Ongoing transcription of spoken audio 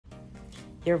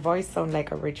Your voice sounds like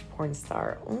a rich porn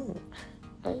star. Oh,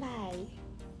 a lie.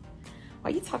 Why are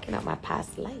you talking about my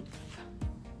past life?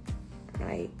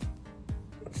 Right?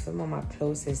 Some of my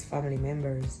closest family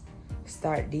members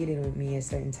start dealing with me a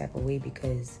certain type of way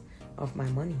because of my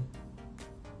money.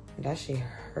 That shit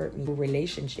hurt me.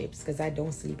 Relationships, because I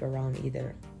don't sleep around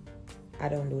either. I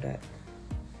don't do that.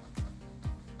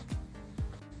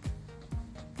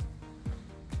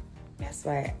 That's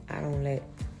why I don't let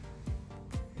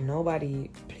nobody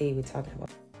play with talking about.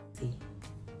 See,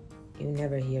 you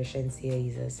never hear Shenseea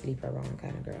is a sleep around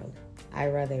kind of girl. I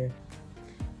rather.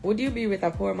 Would you be with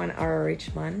a poor man or a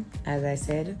rich man? As I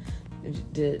said,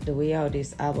 the way how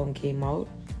this album came out,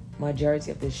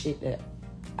 majority of the shit that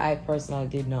I personally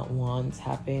did not want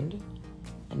happened.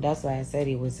 And that's why I said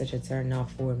it was such a turn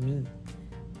off for me.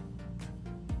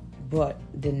 But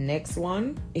the next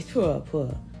one,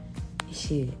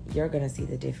 shit, you're gonna see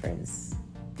the difference.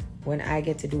 When I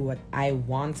get to do what I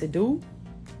want to do,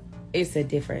 it's a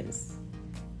difference.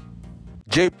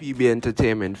 JPB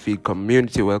Entertainment Feed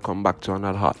community, welcome back to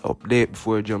another hot update.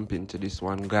 Before we jump into this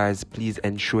one, guys, please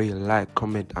ensure you like,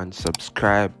 comment and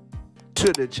subscribe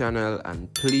to the channel,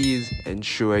 and please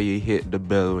ensure you hit the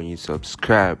bell when you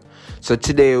subscribe. So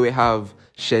today we have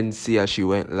Shenseea. She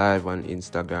went live on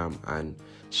Instagram and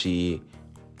she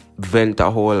vent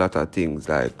a whole lot of things.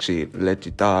 Like, she let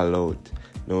it all out.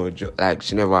 No, like,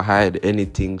 she never hide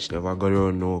anything. She never got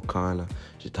around no corner.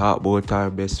 She talked about her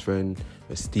best friend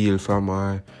steal from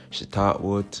her. She talked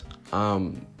about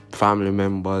family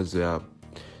members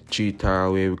treat her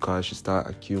away because she start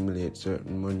accumulate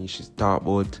certain money. She talked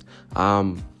about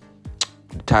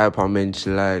the type of men she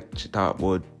like. She talked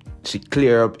about, she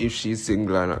clear up if she's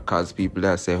single or not, because people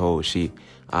that say how she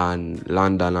and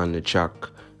London on the track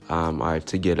are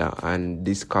together, and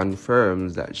this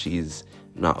confirms that she's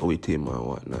not with him or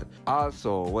whatnot.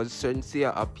 Also, was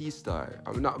Shenseea a P-star?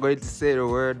 I'm not going to say the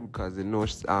word because it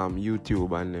knows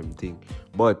YouTube and them thing.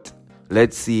 But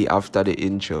let's see after the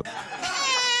intro.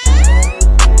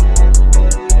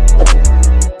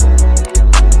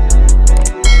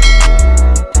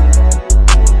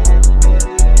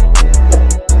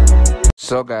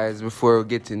 So guys, before we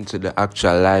get into the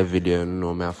actual live video, you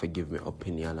know me have to give my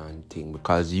opinion on thing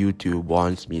because YouTube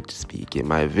wants me to speak in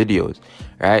my videos,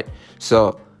 right?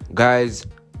 So guys,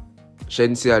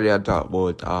 Shenseea did talk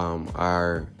about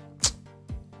our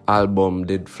album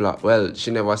did flop. Well,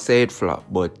 she never said flop,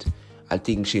 but I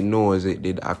think she knows it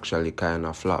did actually kind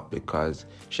of flop because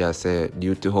she has said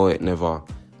due to how it never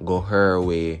go her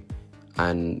way,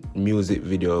 and music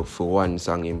video for one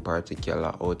song in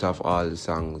particular, out of all the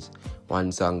songs,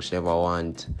 one song she never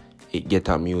want it get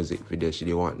a music video. She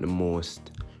didn't want the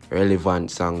most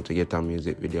relevant song to get a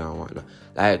music video and whatnot.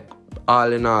 Like,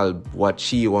 all in all, what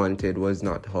she wanted was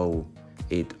not how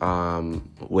it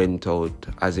went out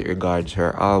as it regards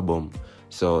her album.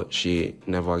 So she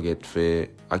never get to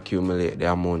accumulate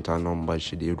the amount of numbers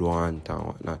she did want and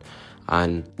whatnot.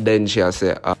 And then she'll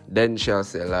say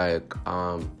like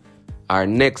our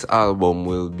next album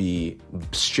will be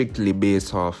strictly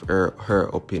based off her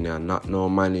opinion, not no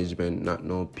management, not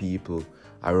no people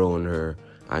around her,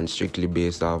 and strictly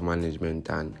based off management.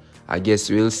 And I guess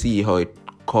we'll see how it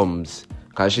comes,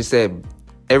 cause she said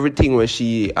everything where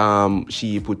she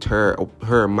put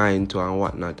her mind to and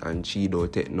whatnot, and she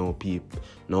don't take no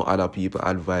other people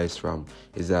advice from,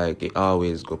 is like it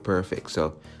always go perfect.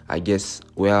 So I guess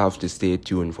we'll have to stay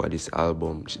tuned for this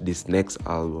album, this next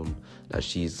album that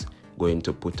she's going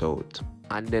to put out.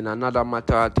 And then another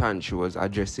matter at hand she was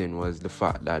addressing was the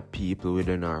fact that people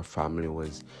within her family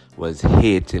was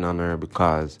hating on her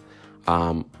because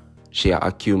she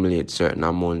accumulates certain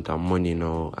amount of money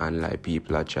now, and like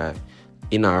people are trying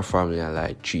in her family are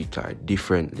like treat her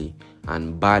differently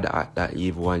and bad at that.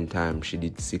 Even one time she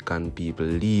did sick and people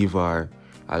leave her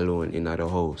alone in the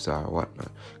house or whatnot.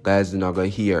 Guys, you're not gonna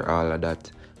hear all of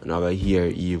that. You're not gonna hear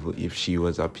evil if she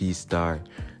was a P-star.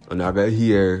 You're not gonna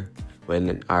hear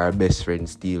when our best friend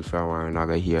steal from her. You're not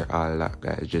gonna hear all that,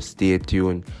 guys. Just stay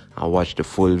tuned and watch the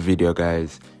full video,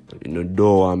 guys. You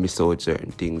don't want to miss out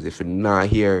certain things. If you're not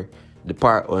here, the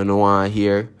part when you want to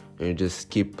hear, you just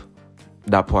skip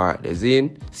that part.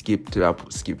 Zin, skip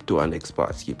to a next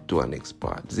part.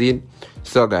 Zin.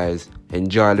 So guys,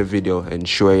 enjoy the video.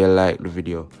 Ensure you like the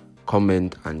video,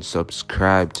 comment and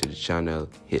subscribe to the channel.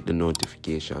 Hit the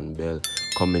notification bell.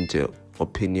 Comment your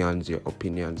opinions. Your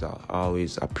opinions are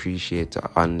always appreciated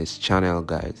on this channel,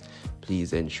 guys.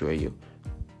 Please ensure you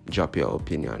drop your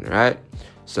opinion, right?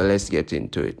 So let's get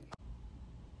into it.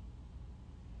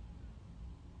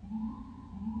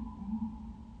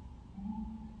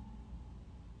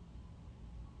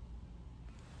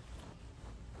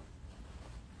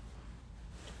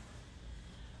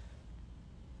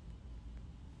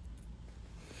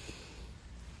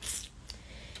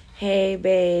 Hey,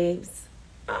 babes.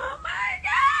 Oh my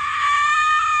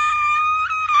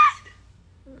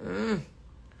God.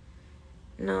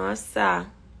 No, sir.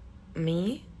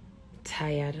 Me?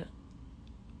 Tired.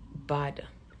 Bad.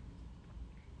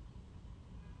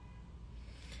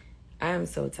 I am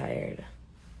so tired.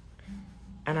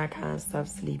 And I can't stop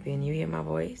sleeping. You hear my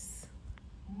voice?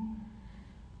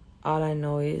 All I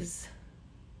know is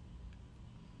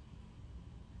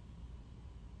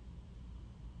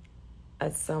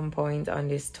at some point on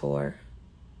this tour,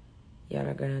 y'all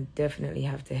are gonna definitely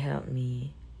have to help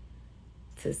me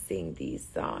to sing these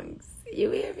songs. You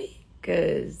hear me?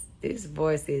 Because this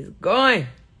voice is going.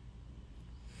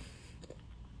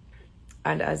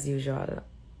 And as usual,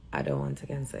 I don't want to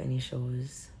cancel any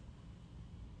shows.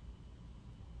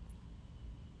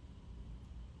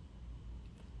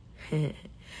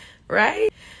 Right?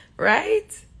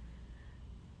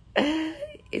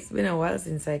 It's been a while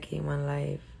since I came on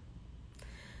live.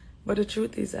 But the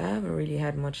truth is, I haven't really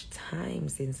had much time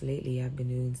since lately. I've been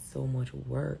doing so much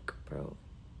work, bro.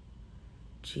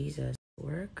 Jesus,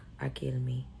 work, I kill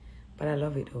me. But I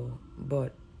love it though.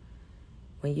 But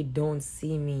when you don't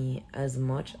see me as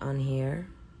much on here,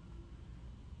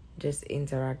 just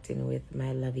interacting with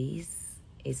my lovies,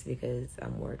 it's because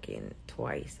I'm working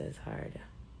twice as hard.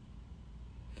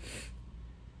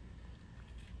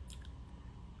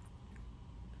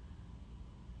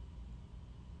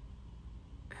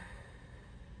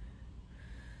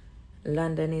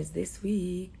 London is this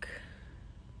week.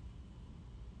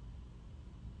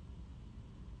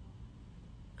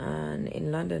 And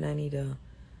in London, I need a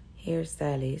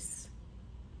hairstylist,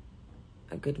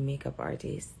 a good makeup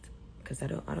artist, because I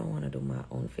don't want to do my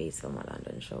own face for my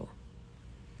London show.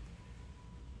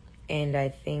 And I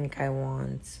think I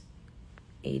want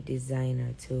a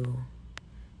designer too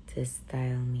to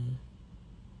style me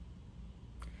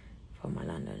for my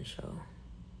London show.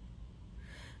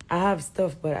 I have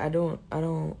stuff, but I don't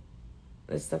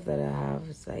the stuff that I have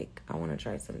is like, I want to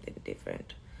try something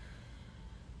different.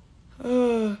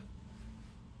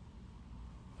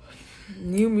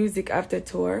 New music after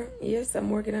tour. Yes, I'm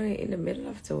working on it in the middle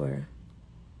of tour.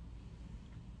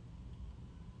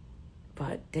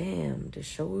 But damn, the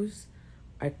shows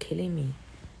are killing me.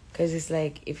 Because it's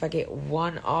like, if I get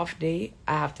one off day,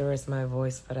 I have to rest my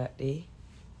voice for that day.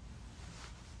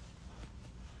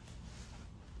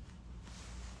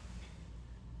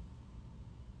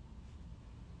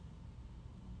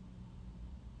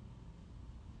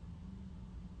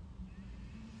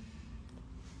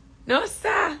 No,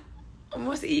 sir. I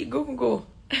must eat. Go.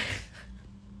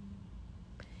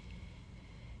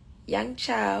 Young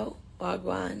Chow,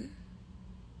 Wagwan.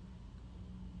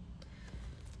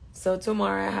 So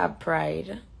tomorrow I have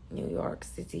Pride, New York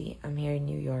City. I'm here in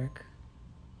New York.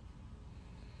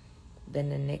 Then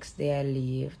the next day I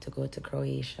leave to go to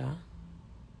Croatia.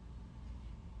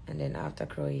 And then after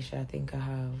Croatia, I think I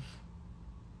have...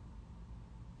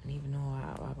 I don't even know what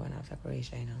I'm going after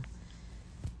Croatia, you know.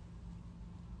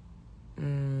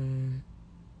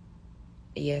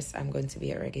 Yes, I'm going to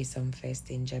be at Reggae Sumfest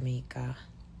in Jamaica,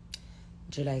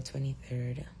 July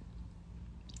 23rd.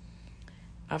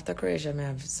 After Croatia, I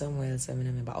have somewhere else I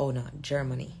remember. Oh no,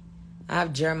 Germany. I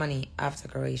have Germany after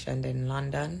Croatia, and then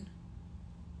London.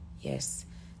 Yes,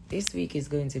 this week is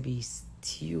going to be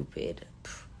stupid.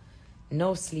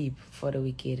 No sleep for the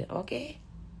wicked, okay?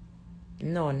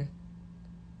 None.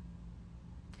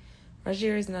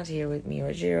 Rogero is not here with me.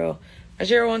 Rogero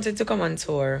wanted to come on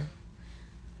tour.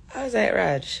 I was like,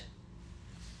 Raj,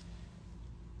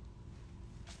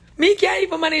 me can't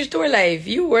even manage tour life.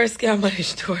 You worse can't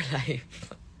manage tour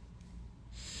life.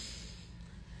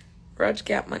 Raj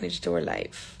can't manage tour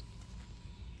life.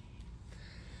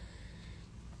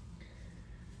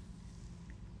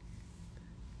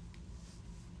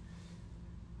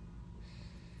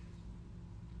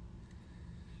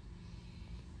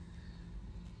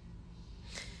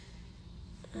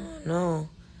 Oh, no.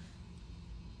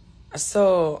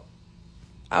 So,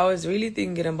 I was really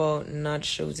thinking about not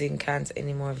shooting Can't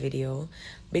Anymore video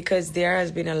because there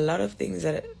has been a lot of things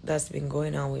that's been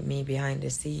going on with me behind the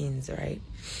scenes, right?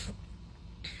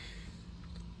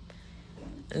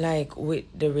 Like with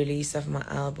the release of my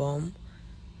album,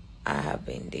 I have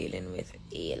been dealing with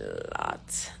a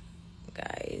lot,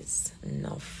 guys.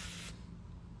 Enough.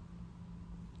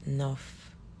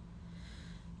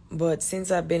 But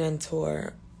since I've been on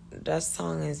tour, that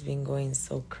song has been going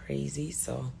so crazy,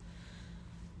 so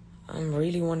I'm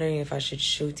really wondering if I should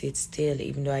shoot it still,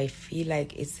 even though I feel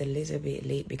like it's a little bit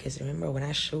late, because remember, when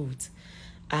I shoot,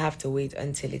 I have to wait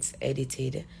until it's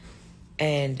edited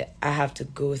and I have to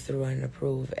go through and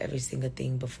approve every single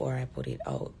thing before I put it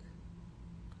out.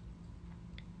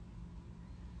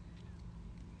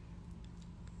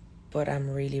 but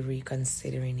I'm really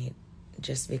reconsidering it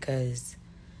just because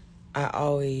I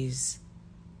always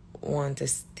want to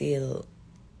still,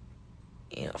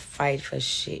 fight for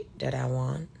shit that I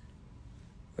want,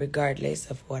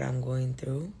 regardless of what I'm going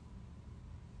through.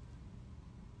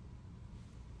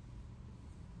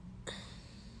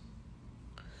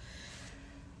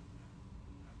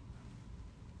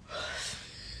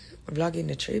 Vlogging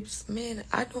the trips, man,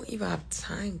 I don't even have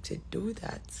time to do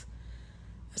that.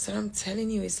 That's what I'm telling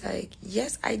you. It's like,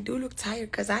 yes, I do look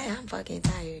tired because I am fucking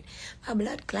tired. My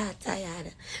blood clot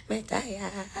tired. I'm tired.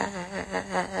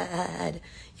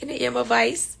 You didn't hear my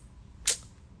voice?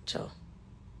 Joe.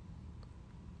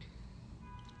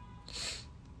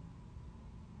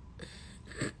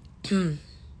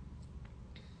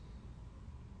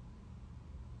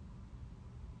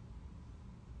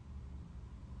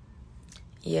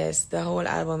 Yes, the whole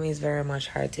album is very much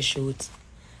hard to shoot.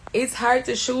 It's hard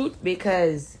to shoot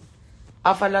because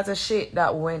of a lot of shit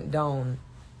that went down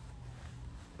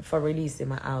for releasing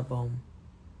my album.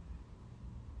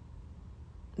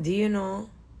 Do you know?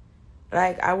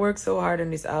 Like, I worked so hard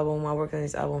on this album. I worked on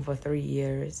this album for 3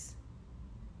 years.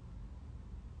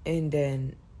 And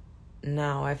then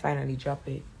now I finally drop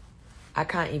it. I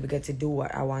can't even get to do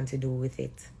what I want to do with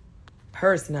it.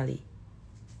 Personally.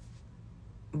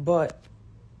 But,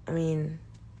 I mean,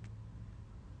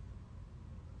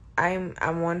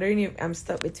 I'm wondering if I'm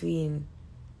stuck between,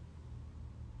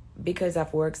 because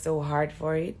I've worked so hard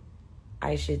for it,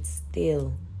 I should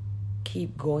still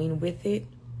keep going with it,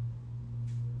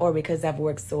 or because I've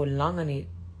worked so long on it,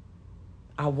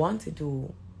 I want to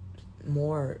do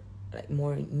more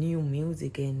new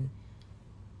music and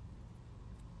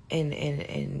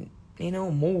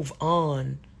move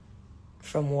on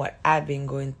from what I've been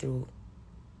going through.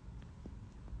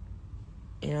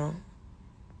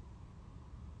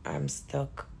 I'm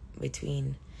stuck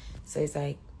between. So it's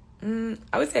like,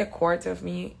 I would say a quarter of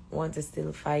me want to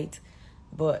still fight,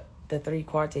 but the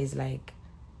 3/4 is like,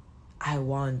 I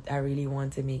really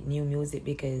want to make new music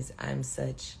because I'm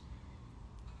such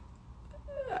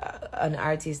an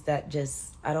artist that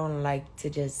I don't like to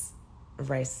just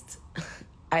rest.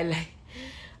 I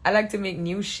like to make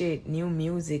new shit, new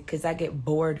music, because I get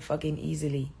bored fucking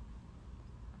easily.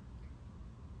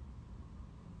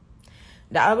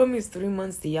 The album is 3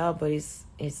 months to y'all, but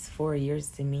it's 4 years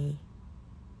to me.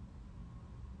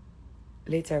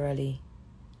 Literally.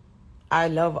 I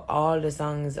love all the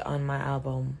songs on my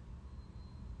album.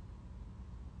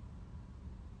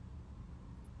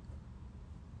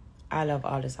 I love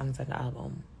all the songs on the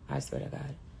album. I swear to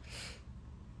God.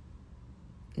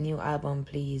 New album,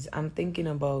 please. I'm thinking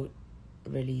about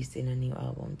releasing a new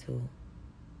album too.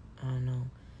 I don't know.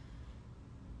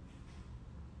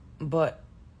 But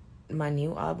my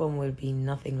new album will be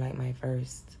nothing like my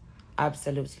first.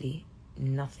 Absolutely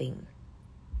nothing.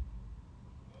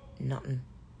 Nothing.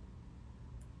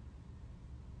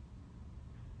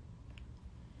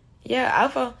 Yeah,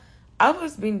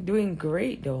 Alpha's been doing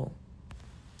great though.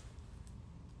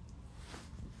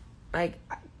 Like,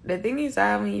 the thing is,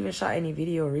 I haven't even shot any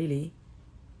video really.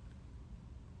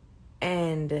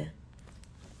 And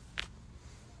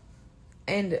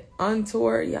on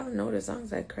tour, y'all know the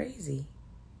songs like crazy.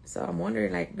 So I'm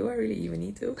wondering, like, do I really even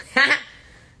need to?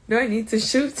 Do I need to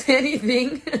shoot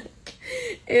anything?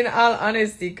 In all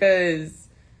honesty, because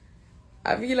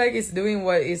I feel like it's doing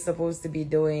what it's supposed to be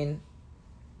doing.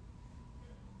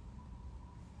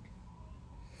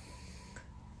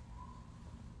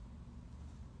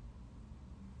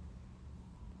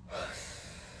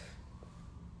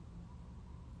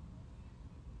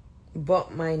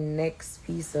 But my next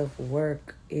piece of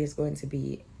work is going to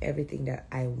be everything that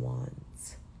I want.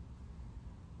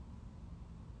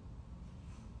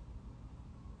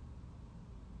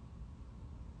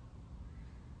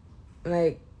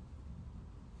 Like,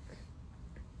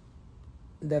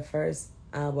 the first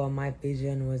album, my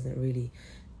vision wasn't really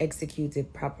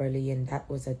executed properly, and that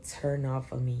was a turn off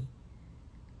for me.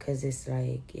 Because it's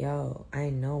like, yo, I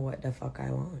know what the fuck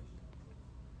I want.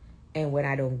 And when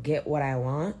I don't get what I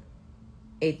want,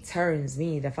 it turns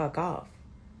me the fuck off.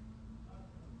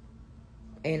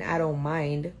 And I don't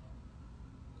mind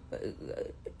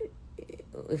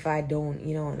if I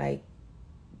don't, like,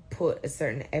 put a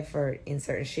certain effort in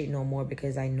certain shit no more,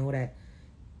 because I know that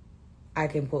I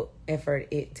can put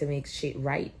effort to make shit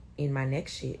right in my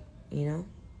next shit,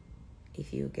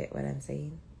 if you get what I'm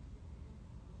saying.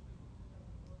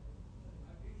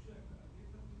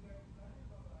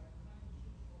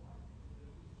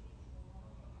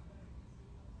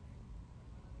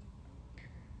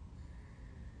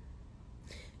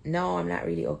 No, I'm not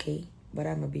really okay, but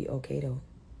I'm gonna be okay though.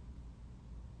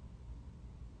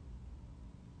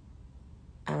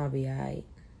 I'ma be alright.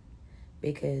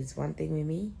 Because one thing with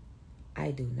me, I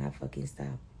do not fucking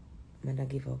stop. I'm not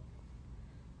give up.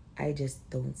 I just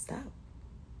don't stop.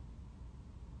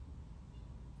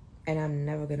 And I'm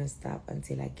never gonna stop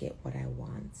until I get what I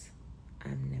want.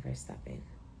 I'm never stopping.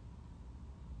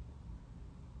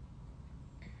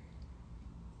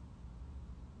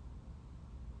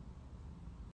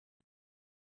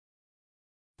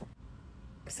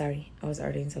 Sorry, I was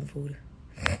ordering some food.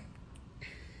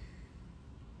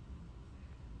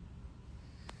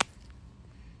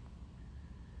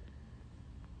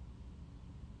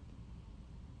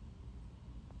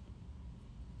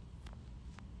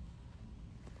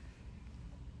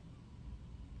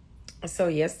 So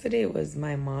yesterday was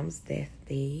my mom's death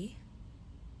day.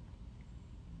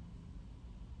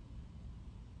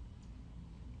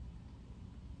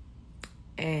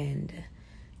 And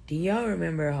do y'all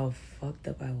remember how fucked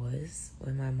up I was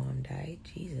when my mom died?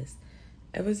 Jesus.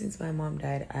 Ever since my mom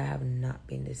died, I have not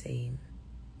been the same.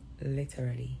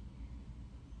 Literally.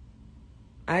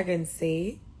 I can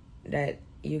say that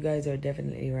you guys are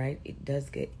definitely right. It does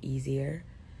get easier.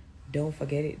 Don't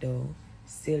forget it though.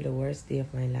 Still the worst day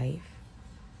of my life.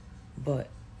 But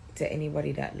to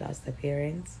anybody that lost a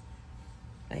parent,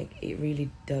 like, it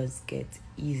really does get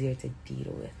easier to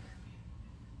deal with.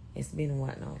 It's been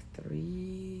what now?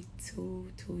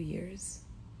 2 years?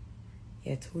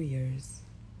 Yeah, 2 years.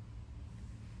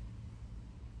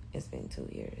 It's been 2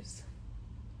 years.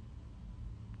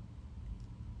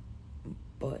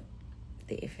 But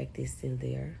the effect is still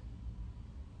there.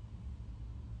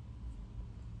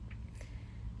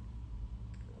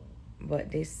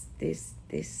 But this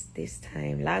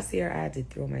time, last year I had to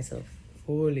throw myself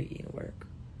fully in work.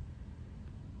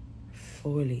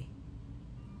 Fully.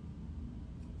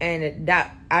 And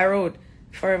that I wrote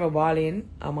Forever Balling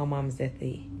on my mom's death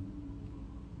day.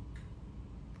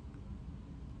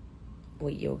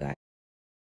 With yoga.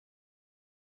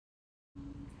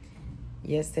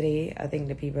 Yesterday, I think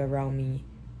the people around me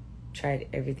tried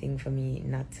everything for me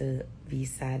not to be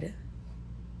sad.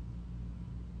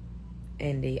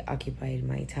 And they occupied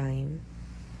my time.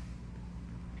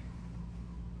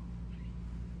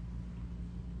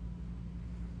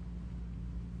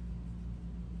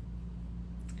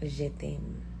 Je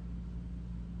t'aime.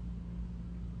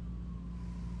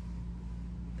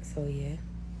 So yeah.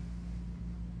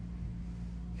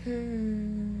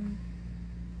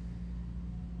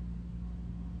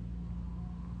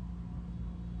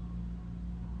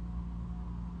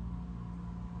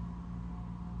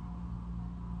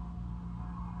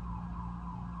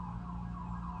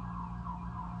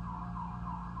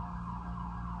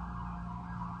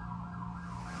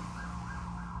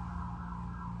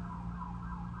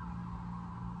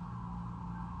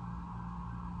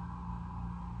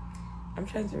 I'm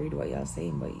trying to read what y'all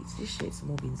saying, but this shit's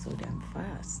moving so damn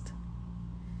fast.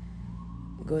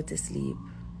 Go to sleep.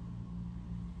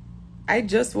 I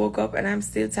just woke up and I'm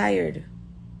still tired.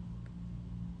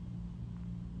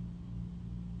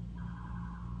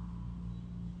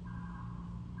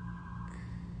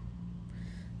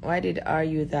 Why did Are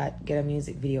You That get a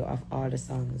music video of all the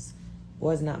songs?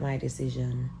 Was not my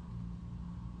decision.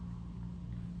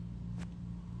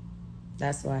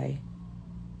 That's why.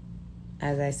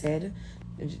 As I said,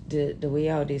 the way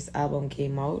how this album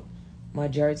came out,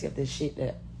 majority of the shit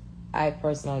that I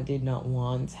personally did not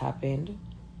want happened.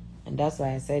 And that's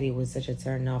why I said it was such a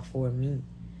turn off for me.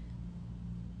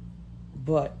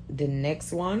 But the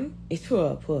next one,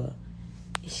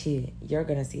 shit, you're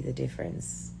gonna see the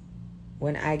difference.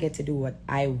 When I get to do what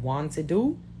I want to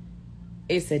do,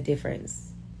 it's a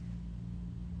difference.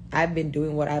 I've been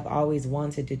doing what I've always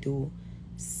wanted to do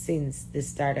since the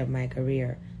start of my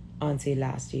career until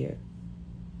last year.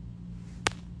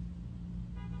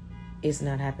 It's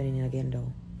not happening again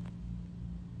though.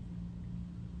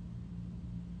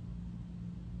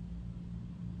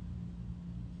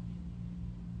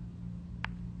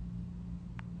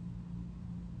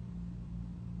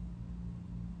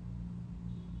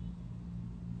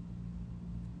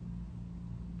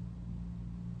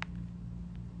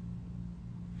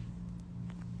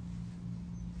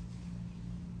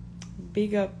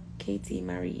 Big up Katie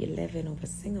Marie 11 over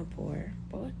Singapore.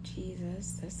 But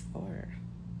Jesus, that's far.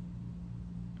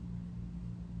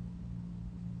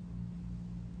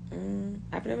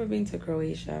 I've never been to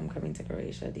Croatia. I'm coming to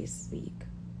Croatia this week.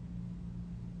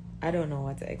 I don't know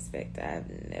what to expect.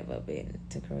 I've never been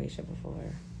to Croatia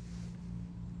before.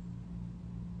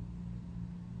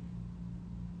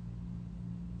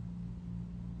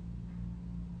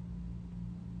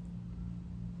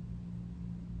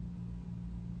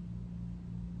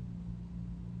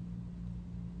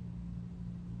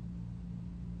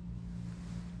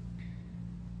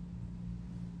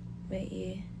 But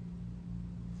yeah.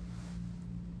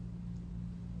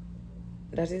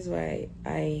 That is why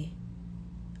I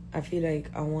feel like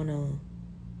I wanna,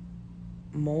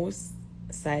 most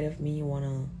side of me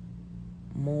wanna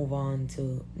move on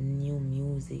to new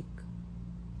music,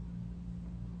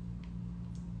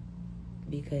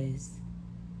 because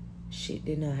shit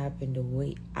did not happen the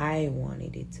way I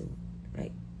wanted it to.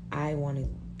 Like, I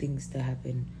wanted things to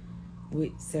happen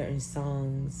with certain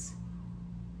songs,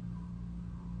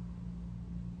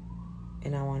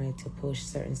 and I wanted to push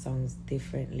certain songs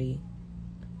differently,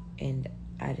 and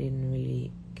I didn't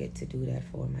really get to do that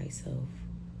for myself.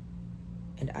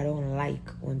 And I don't like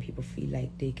when people feel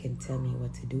like they can tell me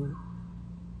what to do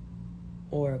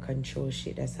or control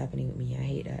shit that's happening with me. I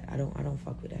hate that. I don't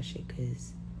fuck with that shit,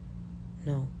 because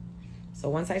no. So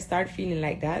once I start feeling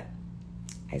like that,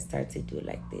 I start to do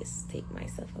like this, take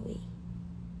myself away.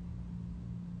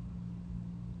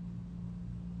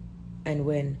 And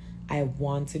when I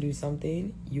want to do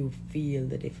something, you feel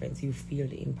the difference. You feel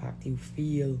the impact. And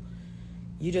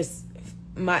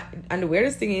the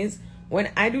weirdest thing is, when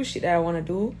I do shit that I want to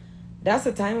do, that's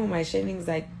the time when my shenanigans,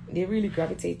 like, they really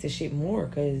gravitate to shit more,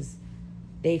 because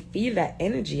they feel that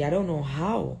energy. I don't know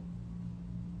how.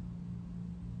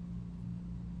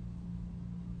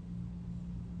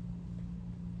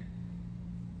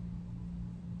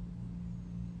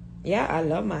 Yeah, I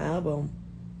love my album.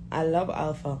 I love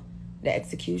Alpha. The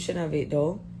execution of it,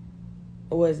 though,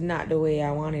 was not the way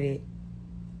I wanted it.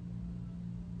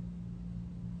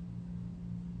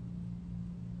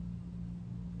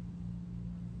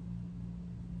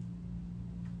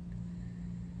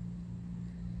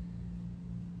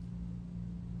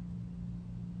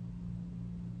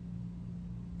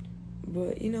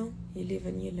 But, you live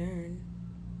and you learn.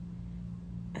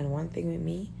 And one thing with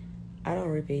me, I don't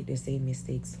repeat the same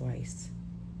mistakes twice.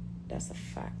 That's a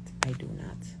fact. I do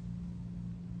not.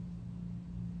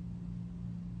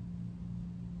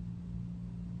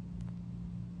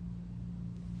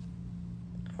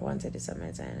 I wanted this on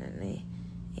my time,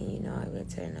 and I will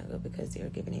turn out good because you're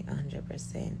giving it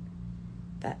 100%.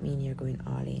 That means you're going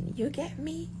all in. You get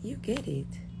me? You get it.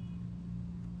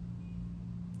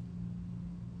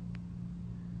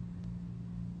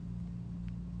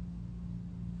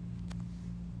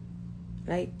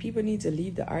 Like, people need to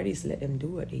leave the artists, let them do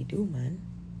what they do, man.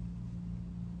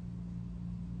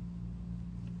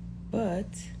 But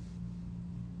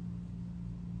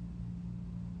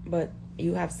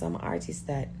you have some artists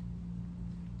that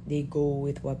they go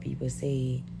with what people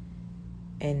say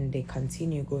and they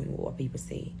continue going with what people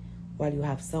say, while you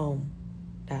have some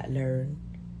that learn.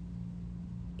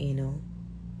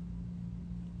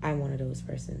 I'm one of those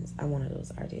persons. I'm one of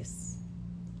those artists.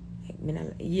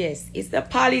 Yes, it's the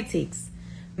politics.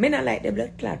 Me not like the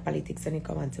blood clot politics when it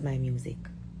come onto my music.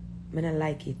 Me not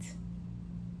like it.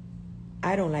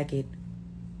 I don't like it.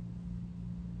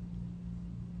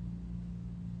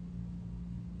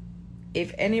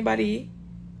 If anybody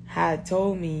had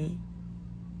told me,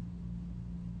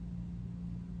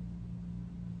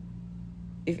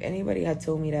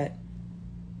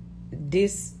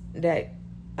 that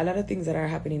a lot of things that are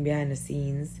happening behind the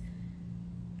scenes,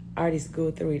 artists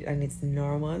go through it and it's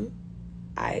normal,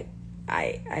 I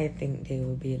think they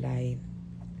will be lying.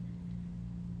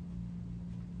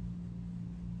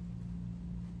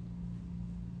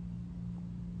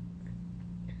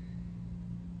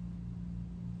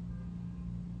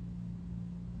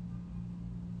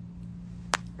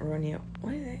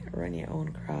 Run your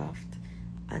own craft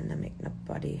and not make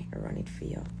nobody run it for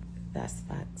you. That's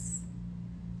facts.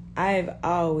 I've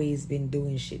always been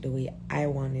doing shit the way I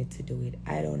wanted to do it.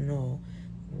 I don't know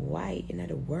why in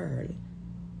the world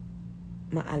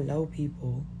I allow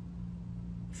people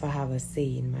to have a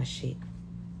say in my shit.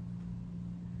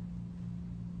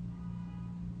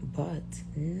 But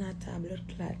not a blood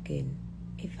clot again.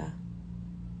 If I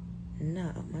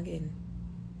not again.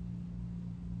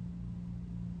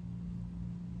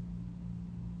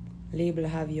 Label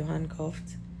have you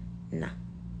handcuffed? Nah.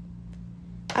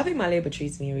 I think my label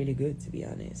treats me really good, to be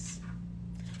honest.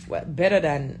 Well, better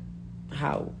than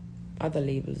how other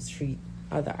labels treat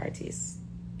other artists,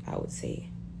 I would say.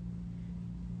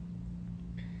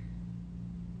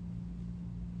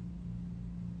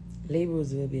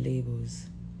 Labels will be labels.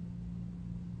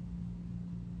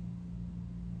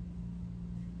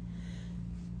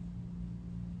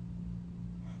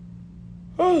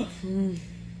 Oh.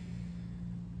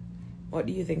 What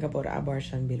do you think about the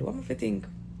abortion bill? What do you think?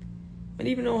 I don't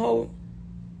even know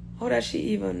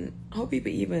how people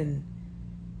even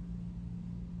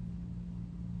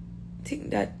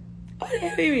think that. How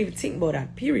do they even think about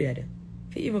that? Period.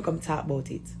 If you even come talk about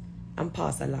it and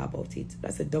pass a law about it,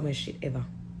 that's the dumbest shit ever.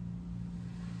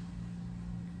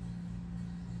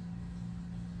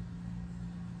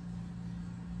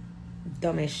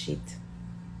 Dumbest shit.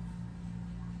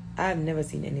 I've never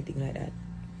seen anything like that.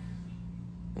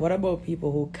 What about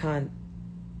people who can't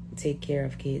take care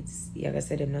of kids? You ever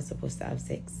said they're not supposed to have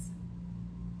sex?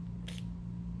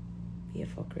 Be a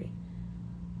fuckery.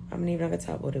 I'm not even gonna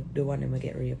talk about the one that might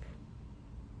get raped.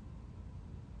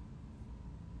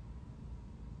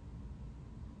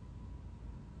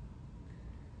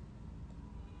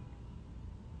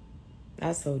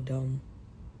 That's so dumb.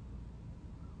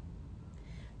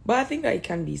 But I think that it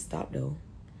can be stopped though.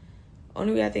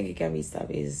 Only way I think it can be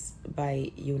stopped is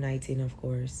by uniting, of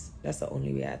course. That's the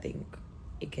only way I think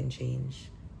it can change.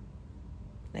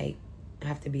 Like, I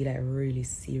have to be like really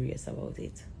serious about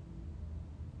it.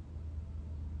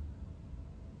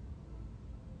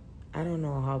 I don't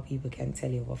know how people can tell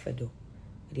you what to do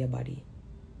with your body.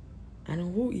 I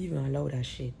know who even allow that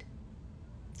shit.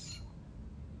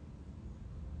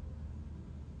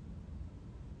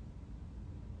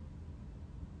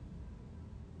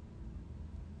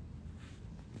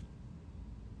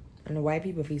 And why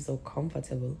people feel so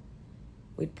comfortable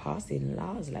with passing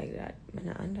laws like that.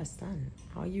 Man, I understand.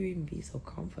 How you even be so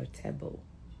comfortable?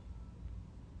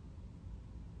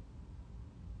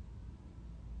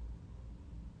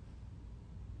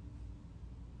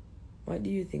 What do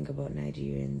you think about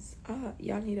Nigerians?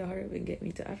 Y'all need to hurry up and get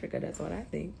me to Africa. That's what I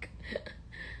think.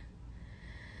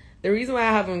 The reason why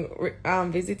I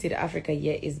haven't visited Africa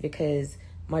yet is because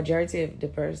majority of the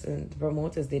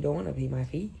promoters, they don't want to pay my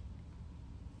fee.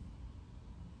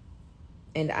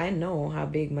 And I know how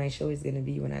big my show is going to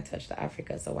be when I touch to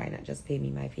Africa, so why not just pay me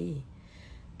my fee?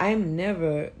 I'm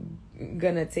never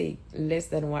going to take less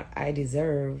than what I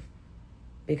deserve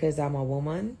because I'm a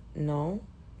woman. No,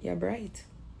 you're right.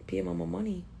 Pay me my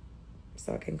money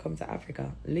so I can come to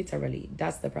Africa. Literally,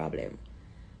 that's the problem.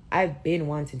 I've been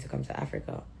wanting to come to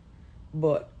Africa,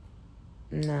 but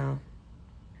no.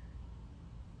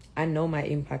 I know my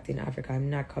impact in Africa. I'm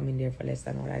not coming there for less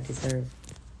than what I deserve.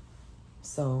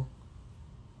 So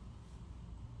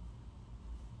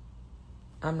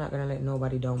I'm not gonna let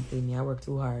nobody downplay me. I work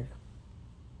too hard.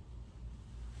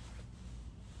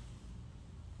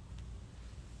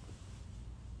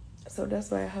 So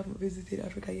that's why I haven't visited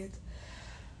Africa yet.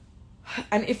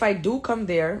 And if I do come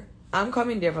there, I'm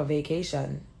coming there for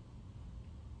vacation.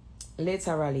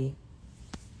 Literally.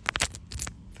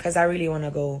 Because I really want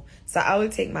to go. So I will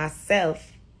take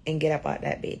myself and get up out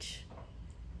that bitch.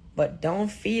 But don't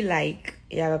feel like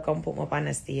you're going to come put me up on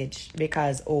a stage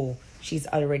because, oh, she's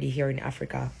already here in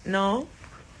Africa. No.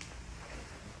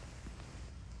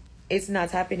 It's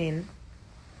not happening.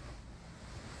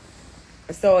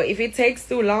 So if it takes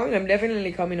too long, I'm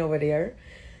definitely coming over there.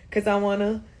 Because I want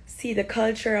to see the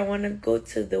culture. I want to go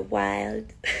to the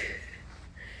wild.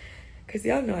 Because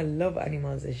y'all know I love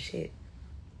animals and shit.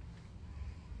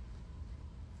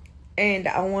 And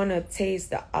I want to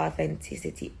taste the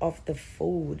authenticity of the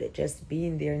food. Just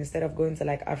being there instead of going to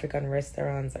like African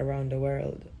restaurants around the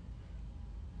world.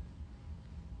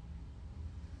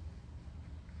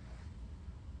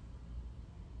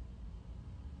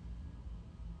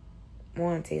 I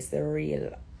want to taste the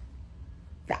real,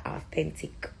 the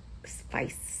authentic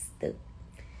spice, the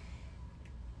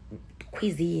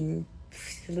cuisine.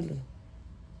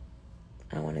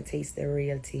 I want to taste the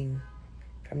real thing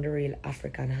from the real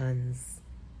African hands.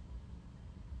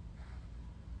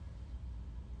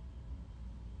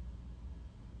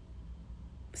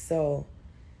 So,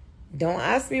 don't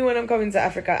ask me when I'm coming to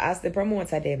Africa. Ask the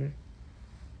promoter them.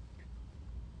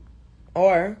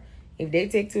 Or, if they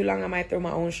take too long, I might throw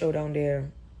my own show down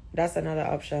there. That's another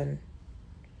option.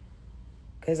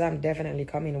 Because I'm definitely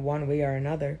coming one way or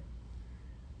another.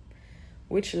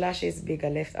 Which lash is bigger,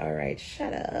 left or right?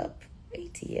 Shut up.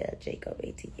 ATL, Jacob,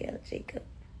 ATL, Jacob.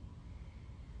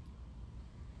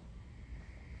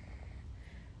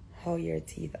 How your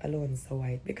teeth alone so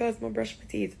white? Because I brush my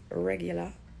teeth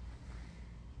regular.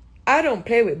 I don't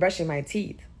play with brushing my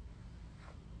teeth.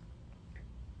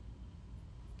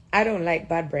 I don't like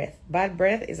bad breath. Bad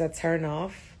breath is a turn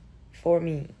off for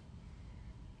me.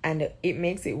 And it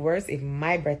makes it worse if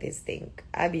my breath is stink.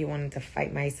 I be wanting to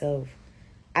fight myself.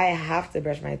 I have to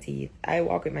brush my teeth. I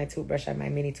walk with my toothbrush and my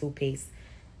mini toothpaste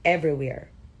everywhere.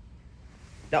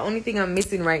 The only thing I'm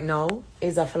missing right now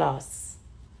is a floss.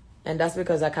 And that's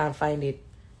because I can't find it.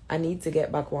 I need to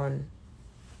get back one.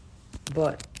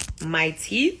 But my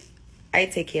teeth, I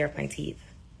take care of my teeth.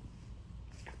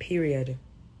 Period.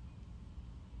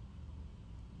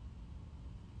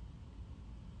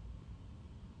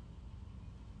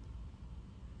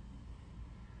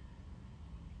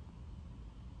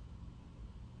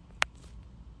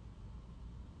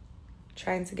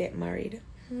 Trying to get married.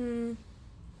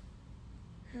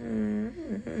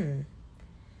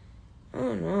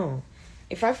 don't know.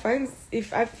 If I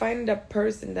find a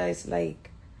person that is like,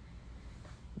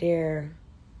 they're,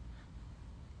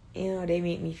 you know, they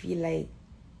make me feel like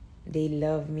they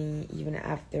love me even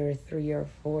after 3 or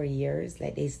 4 years,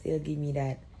 like they still give me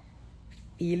that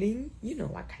feeling. You know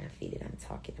what kind of feeling I'm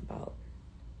talking about.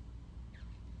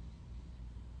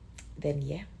 Then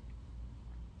yeah.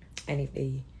 And if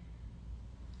they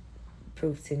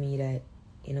prove to me that,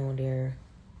 you know, they're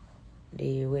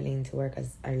willing to work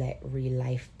as a like real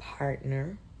life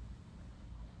partner,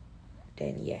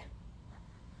 then yeah.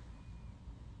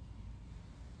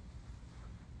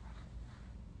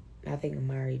 I think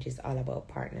marriage is all about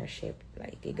partnership.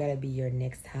 Like, it gotta be your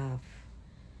next half.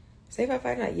 So if I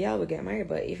find out, yeah, we'll get married.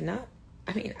 But if not,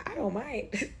 I mean, I don't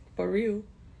mind. For real.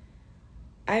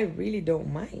 I really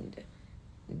don't mind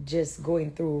just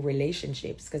going through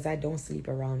relationships, because I don't sleep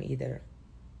around either.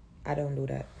 I don't do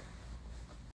that.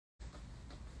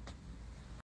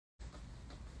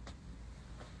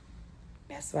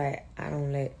 That's why I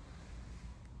don't let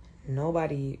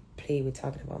nobody play with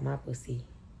talking about my pussy.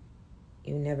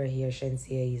 You never hear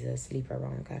Shenseea is a sleep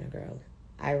around kind of girl.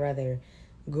 I rather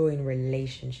go in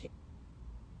relationship.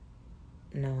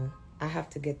 No, I have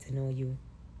to get to know you.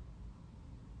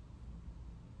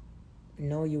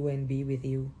 Know you and be with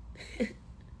you.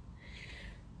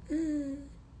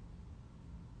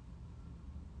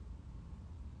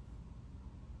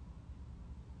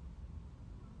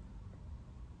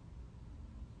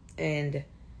 And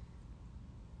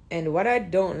what I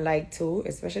don't like too,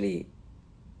 especially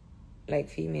like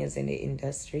females in the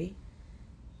industry,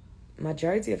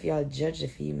 majority of y'all judge the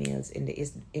females in the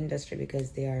industry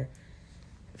because they are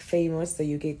famous, so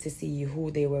you get to see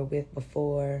who they were with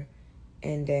before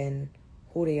and then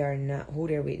who they are now, who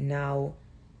they're with now.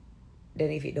 Then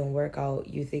if it don't work out,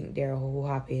 you think they're who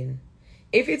happened.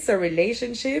 If it's a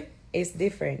relationship, it's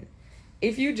different.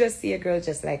 If you just see a girl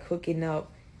just like hooking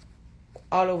up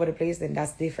all over the place, then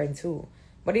that's different too.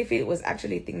 But if it was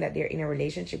actually a thing that they're in a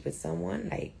relationship with someone,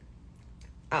 like,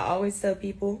 I always tell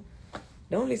people,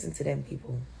 don't listen to them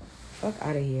people. Fuck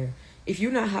out of here. If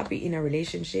you're not happy in a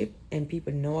relationship and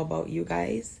people know about you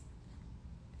guys,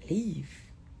 leave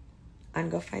and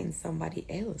go find somebody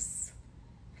else.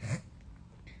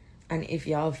 And if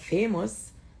y'all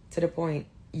famous to the point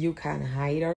you can't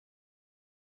hide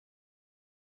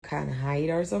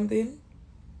or something,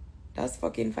 that's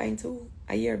fucking fine too.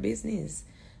 I your business.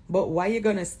 But why you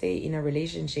gonna stay in a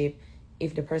relationship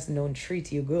if the person don't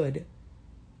treat you good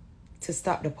to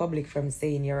stop the public from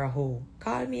saying you're a hoe?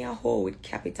 Call me a hoe with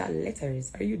capital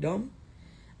letters. Are you dumb?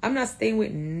 I'm not staying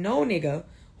with no nigga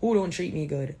who don't treat me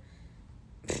good.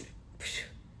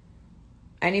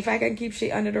 And if I can keep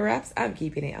shit under the wraps, I'm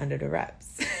keeping it under the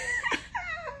wraps.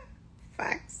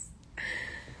 Facts.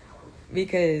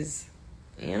 Because,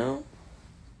 you know,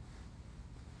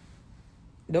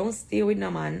 don't stay with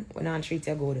no man when I treat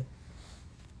you good.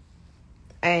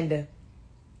 And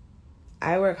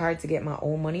I work hard to get my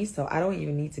own money, so I don't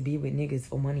even need to be with niggas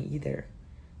for money either.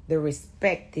 The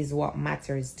respect is what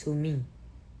matters to me.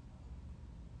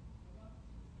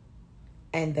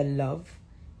 And the love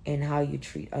and how you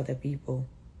treat other people.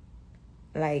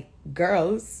 Like,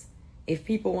 girls, if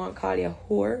people want to call you a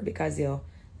whore because you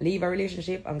leave a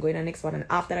relationship, I'm going to the next one, and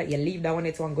after that you leave that one,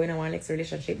 it's one going to one next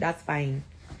relationship, that's fine.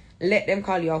 Let them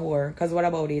call you a whore, because what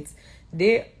about it?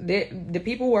 The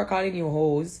people who are calling you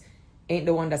hoes ain't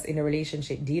the one that's in a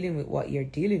relationship dealing with what you're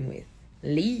dealing with.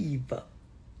 Leave.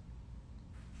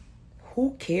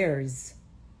 Who cares?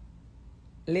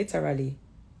 Literally.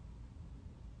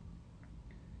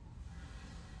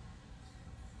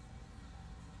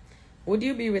 Would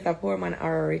you be with a poor man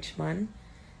or a rich man?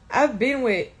 I've been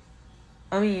with,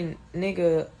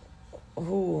 nigga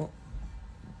who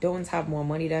don't have more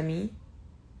money than me.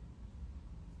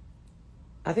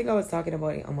 I think I was talking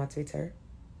about it on my Twitter.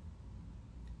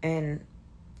 And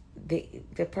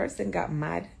the person got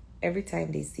mad every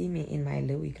time they see me in my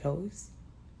Louis clothes.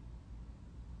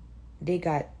 They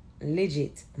got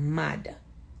legit mad.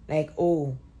 Like,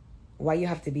 oh, why you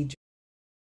have to be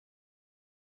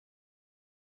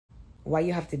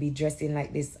dressing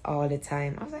like this all the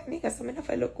time? I was like, nigga, some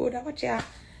enough I look good.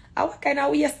 What kind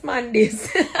of waste man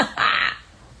this?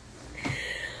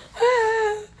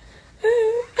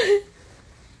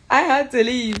 I had to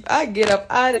leave. I get up.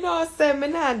 I said, me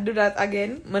not do that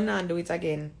again. Me not do it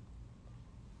again.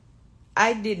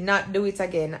 I did not do it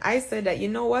again. I said that, you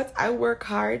know what? I work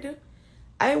hard.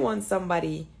 I want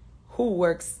somebody who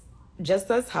works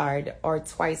just as hard or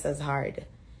twice as hard.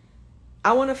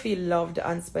 I want to feel loved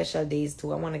on special days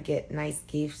too. I want to get nice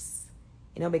gifts,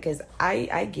 you know, because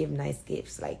I give nice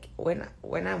gifts. Like when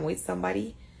I'm with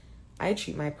somebody, I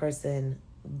treat my person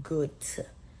good.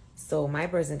 So my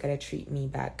person gonna treat me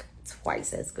back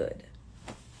twice as good.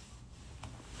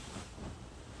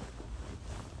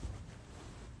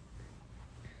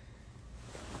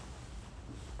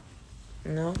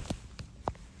 No.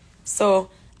 So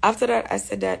after that, I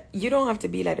said that you don't have to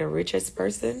be like the richest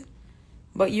person,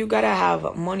 but you gotta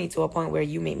have money to a point where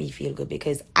you make me feel good,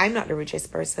 because I'm not the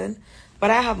richest person,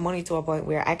 but I have money to a point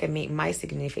where I can make my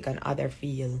significant other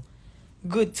feel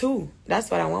good too.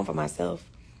 That's what I want for myself.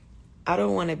 I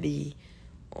don't want to be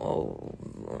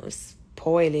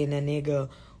spoiling a nigga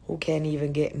who can't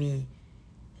even get me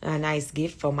a nice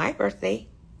gift for my birthday.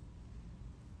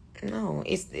 No,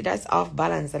 that's off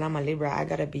balance, and I'm a Libra. I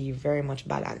gotta be very much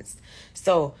balanced.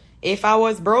 So if I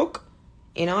was broke,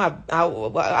 you know, I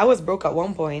was broke at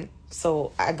one point,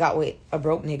 so I got with a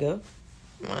broke nigga.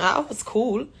 I was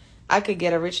cool. I could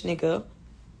get a rich nigga.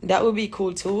 That would be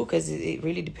cool too, because it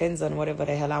really depends on whatever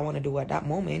the hell I want to do at that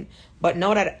moment. But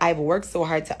now that I've worked so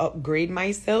hard to upgrade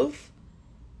myself,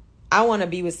 I want to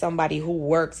be with somebody who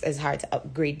works as hard to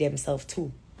upgrade themselves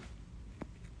too.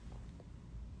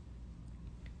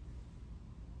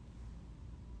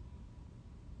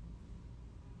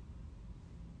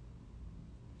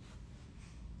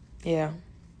 Yeah.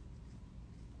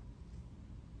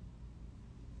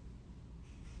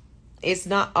 It's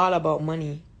not all about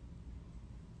money.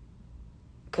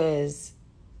 Because,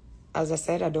 as I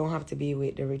said, I don't have to be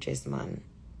with the richest man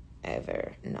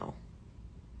ever. No.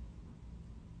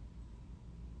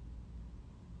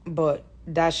 But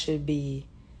that should be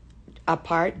a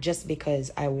part just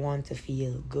because I want to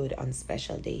feel good on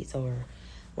special days or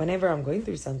whenever I'm going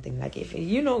through something. Like, if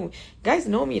you know, guys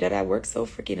know me that I work so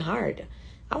freaking hard.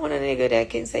 I want a nigga that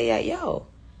can say, yeah, yo,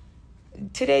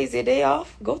 today's your day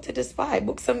off. Go to the spa.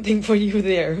 Book something for you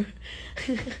there.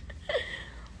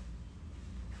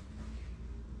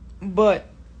 But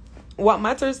what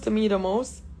matters to me the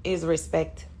most is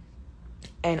respect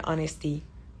and honesty.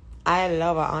 I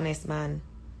love an honest man.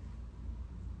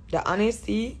 The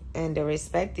honesty and the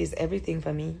respect is everything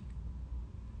for me.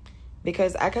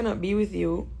 Because I cannot be with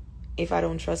you if I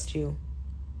don't trust you.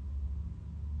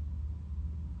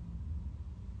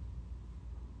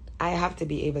 I have to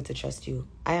be able to trust you.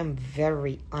 I am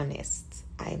very honest.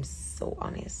 I am so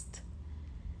honest.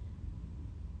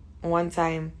 One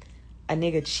time, a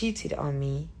nigga cheated on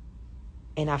me,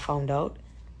 and I found out.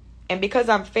 And because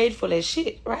I'm faithful as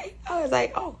shit, right? I was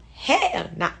like, oh,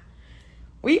 hell nah.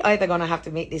 We either gonna have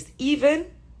to make this even,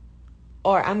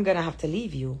 or I'm gonna have to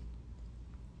leave you.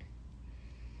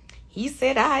 He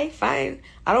said, fine.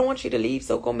 I don't want you to leave,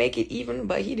 so go make it even.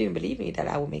 But he didn't believe me that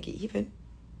I would make it even.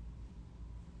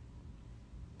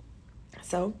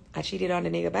 So I cheated on the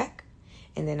nigga back.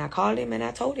 And then I called him and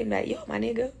I told him that, yo, my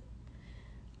nigga,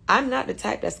 I'm not the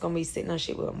type that's going to be sitting on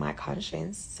shit with my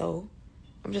conscience. So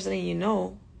I'm just letting you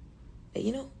know that,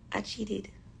 you know, I cheated.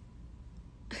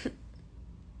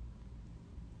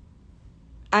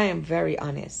 I am very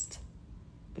honest.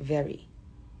 Very.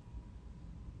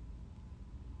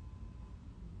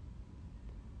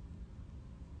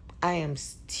 I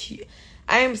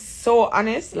am so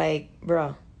honest, like,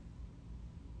 bruh.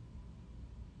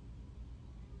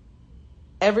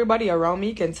 Everybody around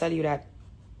me can tell you that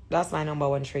that's my number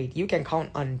one trait. You can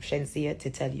count on Shenseea to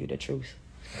tell you the truth.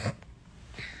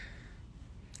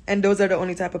 And those are the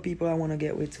only type of people I want to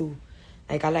get with too.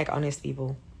 Like, I like honest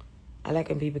people. I like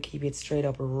when people keep it straight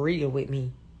up real with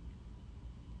me.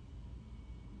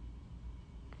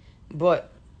 But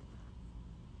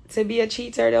to be a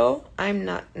cheater though, I'm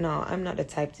not the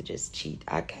type to just cheat.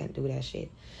 I can't do that shit.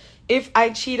 If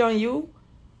I cheat on you,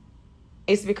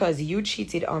 it's because you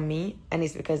cheated on me, and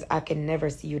it's because I can never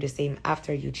see you the same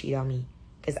after you cheat on me.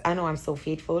 Because I know I'm so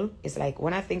faithful. It's like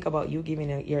when I think about you giving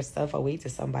yourself away to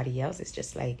somebody else, it's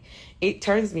just like, it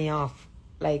turns me off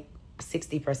like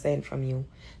 60% from you.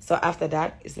 So after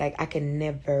that, it's like I can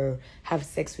never have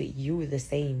sex with you the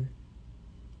same.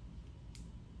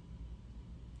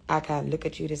 I can't look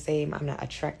at you the same. I'm not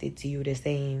attracted to you the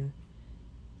same.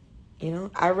 You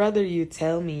know, I'd rather you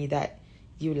tell me that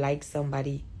you like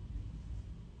somebody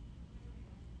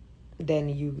then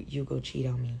you go cheat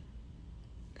on me.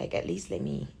 Like, at least let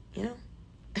me, you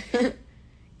know.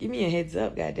 Give me a heads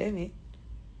up, goddammit.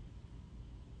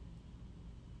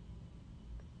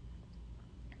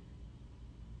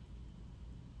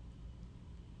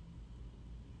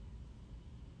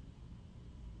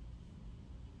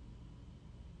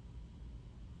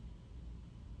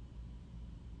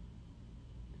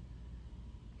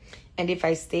 And if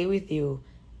I stay with you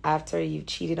after you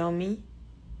cheated on me,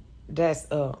 that's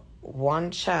a 1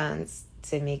 chance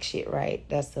to make shit right.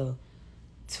 That's a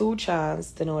 2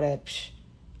 chance to know that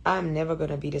I'm never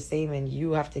going to be the same, and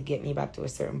you have to get me back to a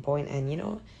certain point. And, you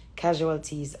know,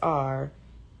 casualties are,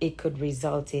 it could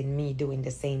result in me doing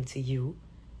the same to you.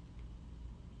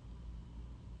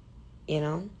 You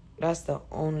know, that's the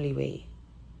only way.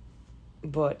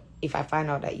 But if I find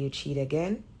out that you cheat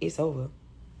again, it's over.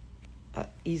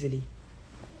 Easily.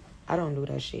 I don't do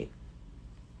that shit.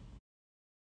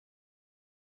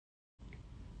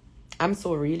 I'm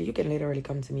so real. You can literally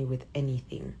come to me with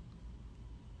anything.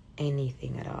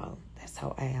 Anything at all. That's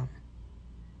how I am.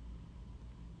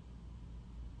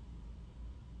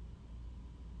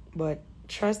 But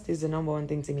trust is the number one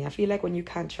thing to me. I feel like when you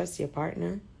can't trust your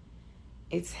partner,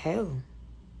 it's hell.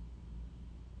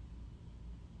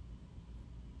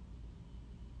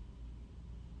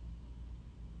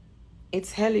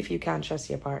 It's hell if you can't trust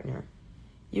your partner.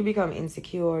 You become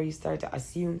insecure. You start to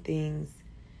assume things.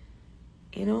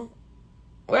 You know?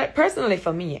 Well, personally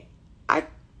for me, I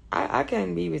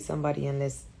can't be with somebody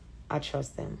unless I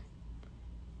trust them.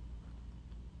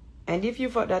 And if you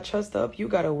fuck that trust up, you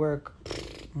gotta work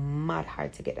mad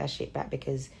hard to get that shit back.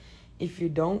 Because if you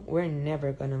don't, we're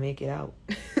never gonna make it out.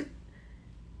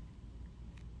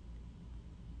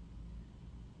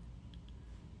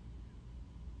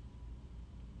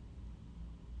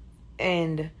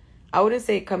 And I wouldn't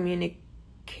say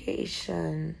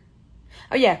communication.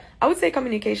 Oh yeah, I would say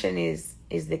communication is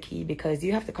the key, because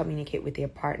you have to communicate with your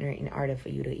partner in order for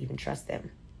you to even trust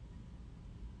them.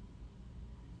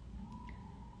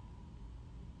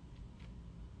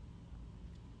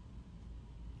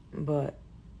 But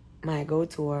my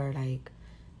go-to are like,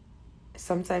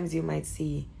 sometimes you might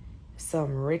see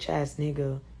some rich ass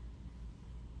nigga,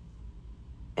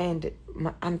 and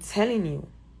I'm telling you,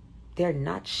 they're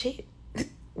not shit.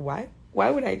 Why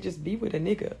would I just be with a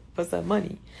nigga for some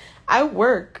money? I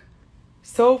work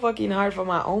so fucking hard for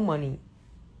my own money.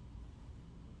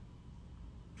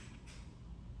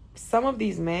 Some of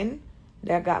these men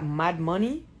that got mad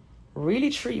money really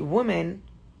treat women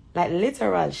like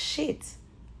literal shit.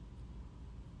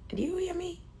 Do you hear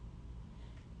me?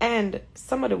 And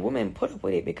some of the women put up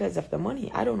with it because of the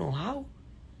money. I don't know how.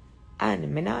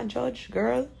 And me not judge,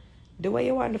 girl. Do what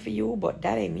you want for you, but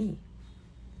that ain't me.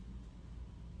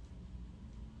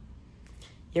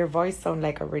 Your voice sound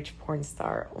like a rich porn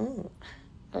star. Oh,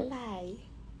 a lie.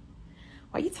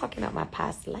 Why are you talking about my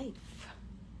past life?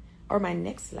 Or my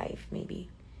next life, maybe.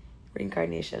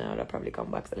 Reincarnation, I'll probably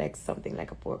come back to like something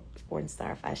like a porn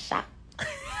star if I shot.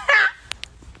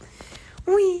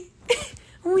 Oui.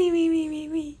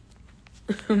 Oui.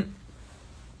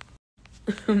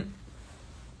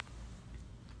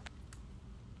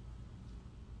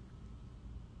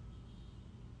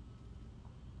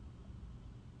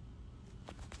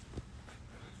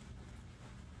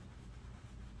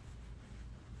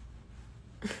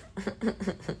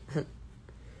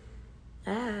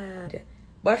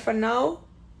 But for now,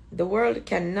 the world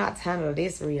cannot handle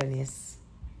this realness.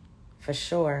 For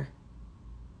sure.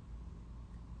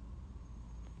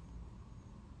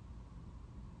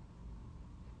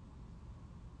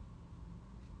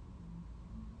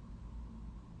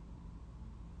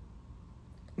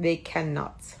 They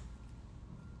cannot.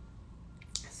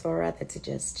 So I'd rather to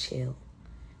just chill.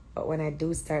 But when I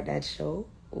do start that show,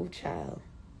 ooh, child,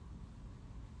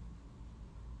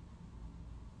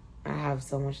 I have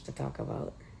so much to talk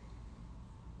about.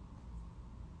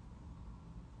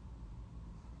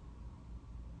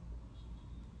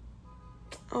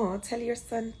 Oh, tell your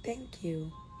son thank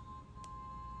you.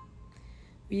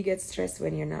 You get stressed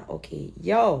when you're not okay.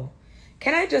 Yo,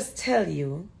 can I just tell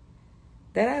you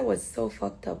that I was so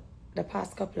fucked up the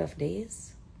past couple of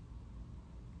days?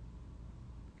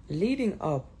 Leading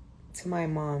up to my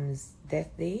mom's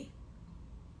death day,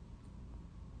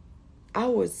 I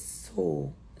was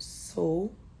so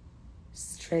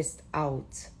stressed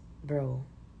out, bro.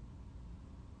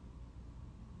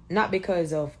 Not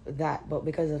because of that, but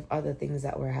because of other things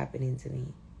that were happening to me.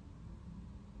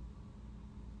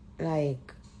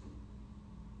 Like,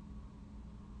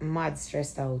 mad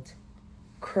stressed out,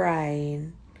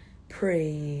 crying,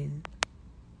 praying.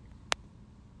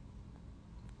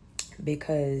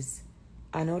 Because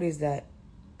I noticed that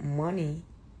money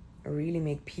really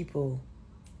make people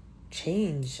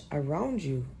change around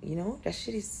you. You know, that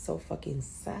shit is so fucking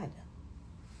sad.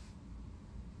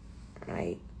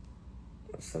 Right?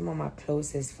 Some of my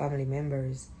closest family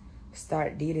members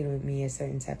start dealing with me a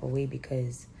certain type of way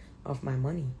because of my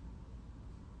money.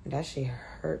 That shit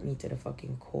hurt me to the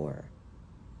fucking core.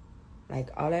 Like,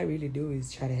 all I really do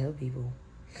is try to help people.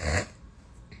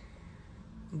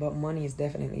 But money is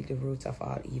definitely the root of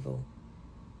all evil.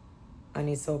 And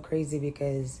it's so crazy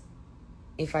because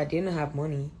if I didn't have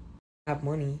money,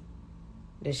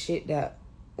 the shit that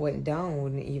went down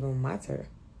wouldn't even matter.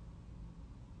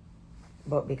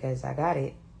 But because I got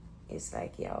it, it's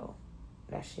like, yo,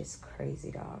 that shit's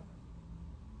crazy, dog.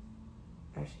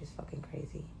 That shit's fucking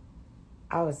crazy.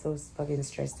 I was so fucking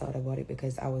stressed out about it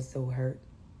because I was so hurt.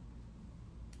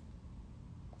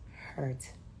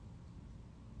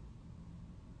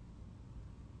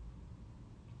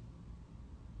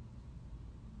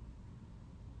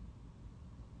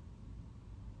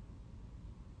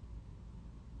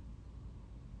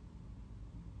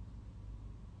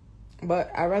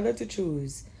 But I'd rather to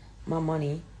choose my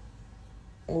money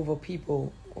over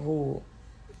people who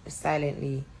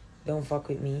silently don't fuck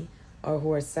with me or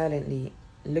who are silently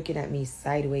looking at me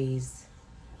sideways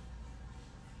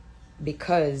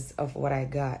because of what I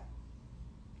got.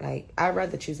 Like, I'd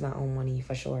rather choose my own money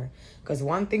for sure. Because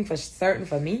one thing for certain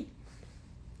for me,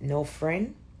 no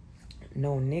friend,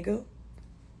 no nigga,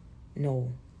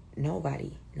 no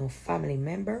nobody, no family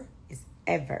member is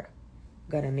ever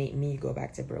gonna make me go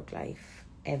back to broke life.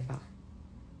 Ever.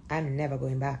 I'm never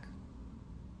going back.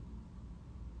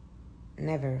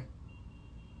 Never.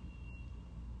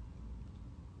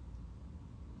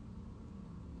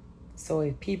 So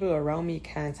if people around me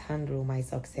can't handle my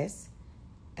success,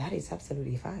 that is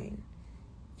absolutely fine.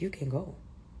 You can go.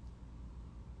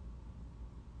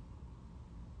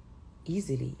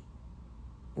 Easily.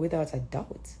 Without a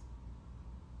doubt.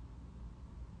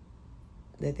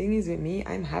 The thing is with me,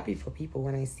 I'm happy for people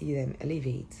when I see them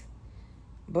elevate.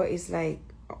 But it's like,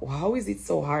 how is it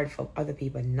so hard for other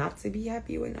people not to be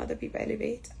happy when other people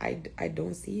elevate? I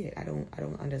don't see it. I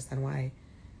don't understand why.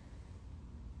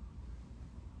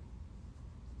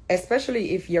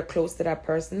 Especially if you're close to that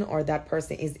person or that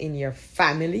person is in your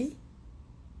family.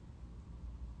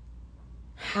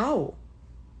 How?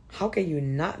 How can you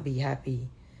not be happy?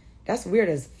 That's weird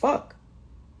as fuck.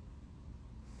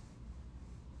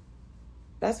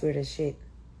 That's weird as shit.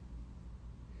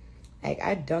 Like,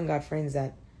 I done got friends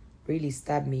that really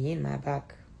stabbed me in my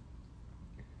back.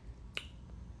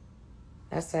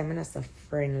 That's why I'm not so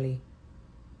friendly.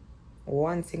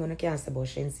 One thing I can't say about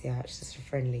Shenseea, she's just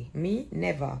friendly. Me,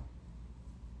 never.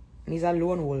 Me's a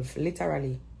lone wolf,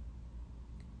 literally.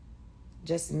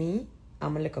 Just me,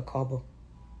 I'm a little cobble.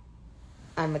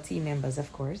 And my team members,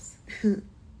 of course.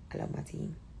 I love my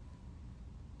team.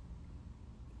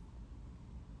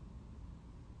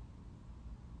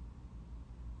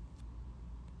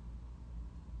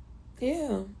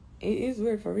 Yeah, it is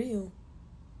weird for real.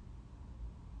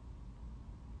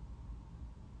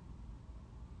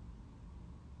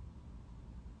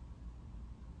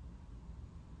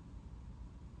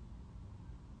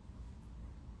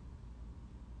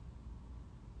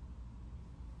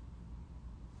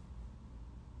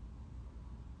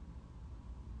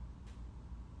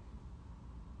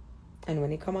 And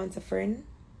when it come on to friend,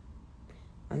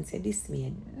 and say this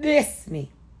me.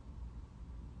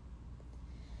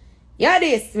 You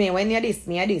diss me. When you diss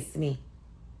me, you diss me.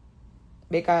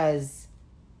 Because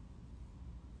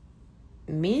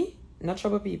me, not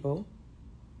trouble people.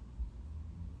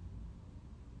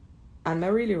 And I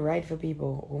really ride for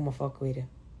people who I fuck with.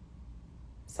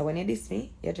 So when you diss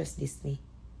me, you just diss me.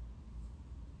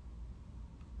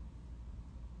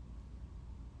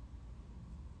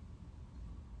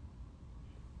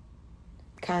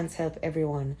 Can't help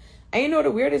everyone. And you know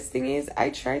the weirdest thing is, I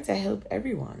try to help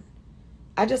everyone.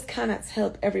 I just cannot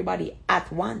help everybody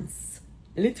at once.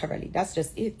 Literally, that's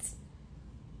just it.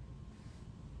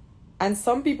 And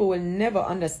some people will never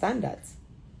understand that.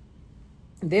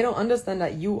 They don't understand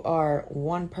that you are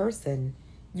one person.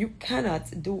 You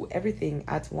cannot do everything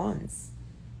at once.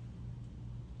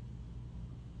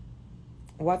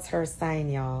 What's her sign,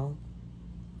 y'all?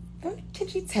 Can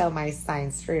she tell my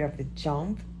sign straight off the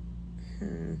jump?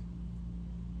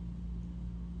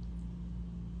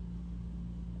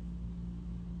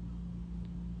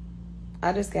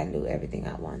 I just can't do everything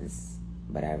at once.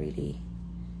 But I really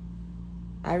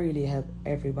help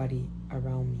everybody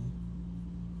around me.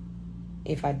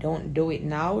 If I don't do it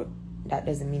now, that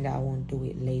doesn't mean that I won't do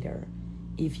it later.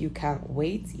 If you can't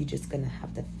wait, you're just gonna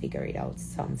have to figure it out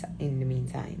sometime in the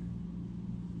meantime.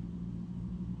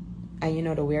 And you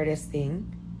know the weirdest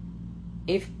thing?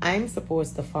 If I'm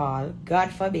supposed to fall,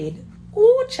 God forbid,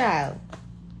 ooh, child.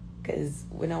 Because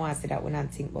we don't want to say that, we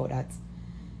don't think about that.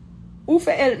 Who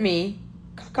for help me?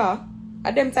 Kaka.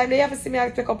 At them time, they have to see me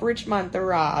I take up rich man to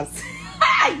Ross.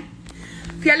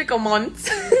 For a little month.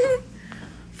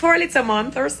 For a little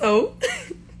month or so.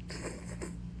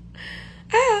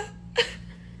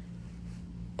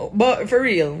 But for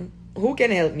real, who can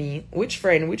help me? Which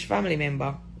friend, which family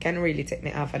member can really take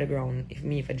me off of the ground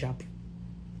if a drop?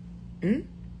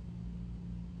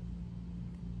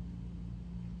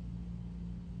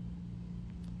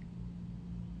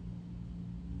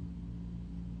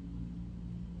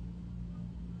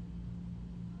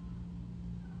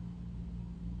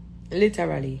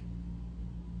 Literally.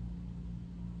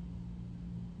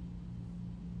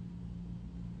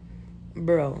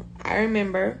 Bro, I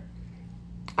remember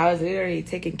I was literally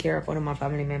taking care of one of my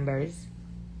family members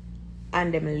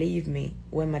and them leave me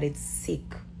when I did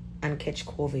sick and catch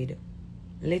COVID.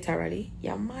 Literally,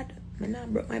 you're mad. Me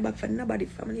not broke my back for nobody,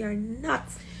 family or not.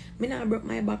 Me not broke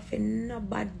my back for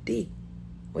nobody.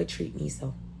 Why treat me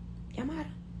so? You're mad.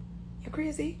 You're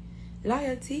crazy.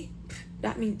 Loyalty,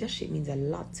 that shit means a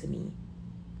lot to me.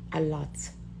 A lot.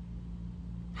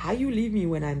 How you leave me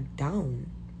when I'm down?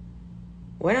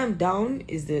 When I'm down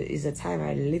is the time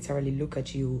I literally look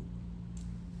at you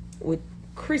with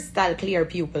crystal clear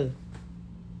pupil.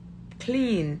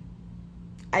 Clean.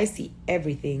 I see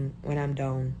everything when I'm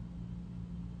down.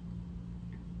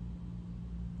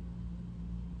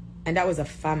 And that was a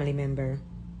family member.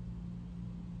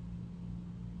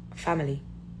 Family.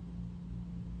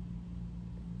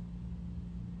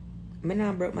 Me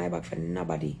not broke my back for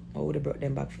nobody. I would have brought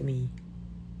them back for me.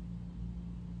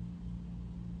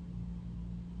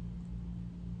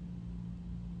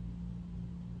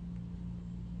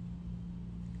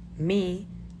 Me,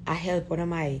 I help one of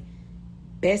my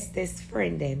bestest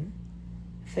friend them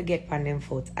forget on them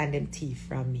foot and them teeth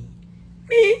from me.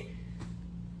 Me?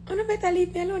 I don't better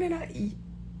leave me alone and not eat.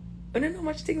 I don't know how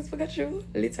much things forgot you.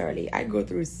 Literally, I go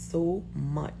through so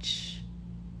much.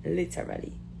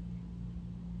 Literally.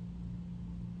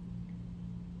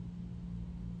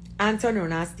 And turn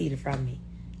around and steal from me.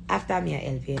 After me I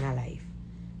help you in a life.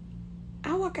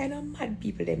 And what kind of mad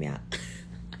people them are?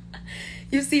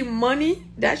 You see, money,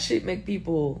 that shit make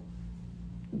people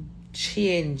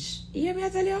change. You hear me I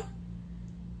tell you?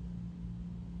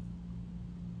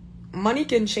 Money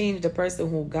can change the person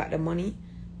who got the money,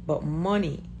 but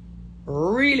money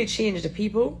really change the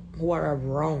people who are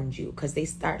around you because they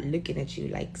start looking at you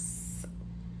like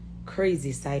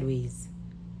crazy sideways.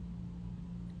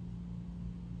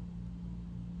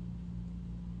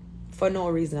 For no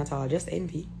reason at all, just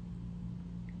envy.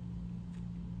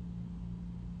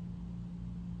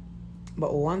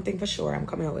 But one thing for sure, I'm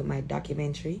coming out with my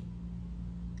documentary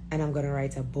and I'm going to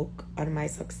write a book on my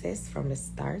success from the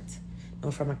start.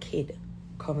 No, from a kid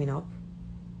coming up.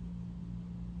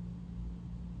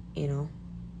 You know.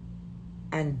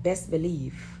 And best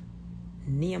believe,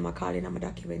 name a calling on my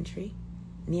documentary,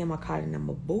 name a calling on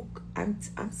my book. I'm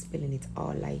spilling it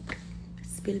all like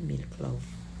spill milk, love.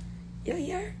 You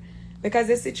hear? Because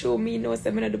they see through me, no,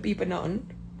 say me not do people nothing.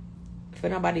 For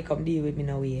nobody come deal with me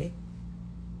no way.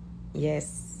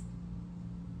 Yes.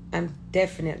 I'm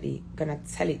definitely gonna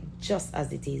tell it just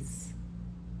as it is.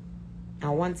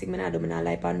 And one thing me not do, me not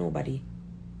lie for nobody.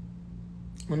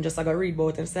 I'm just gonna read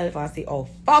about himself and say, oh,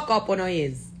 fuck up on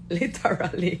is.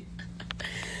 Literally.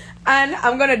 And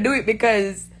I'm gonna do it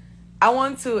because I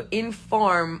want to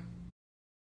inform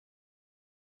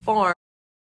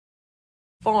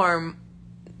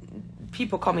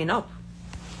people coming up.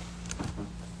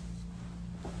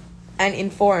 And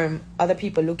inform other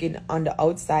people looking on the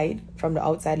outside, from the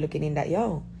outside looking in, that,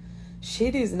 yo,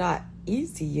 shit is not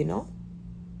easy, you know?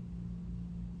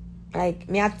 Like,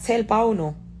 me I tell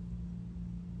Pauno.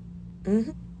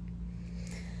 One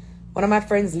of my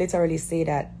friends literally say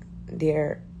that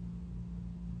they're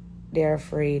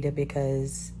afraid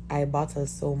because I bottle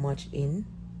so much in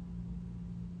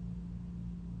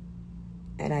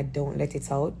and I don't let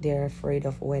it out. They're afraid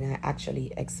of when I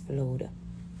actually explode.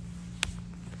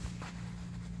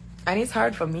 And it's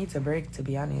hard for me to break, to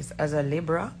be honest. As a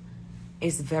Libra,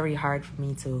 it's very hard for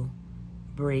me to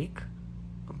break.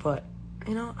 But,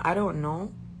 you know, I don't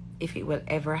know if it will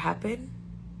ever happen.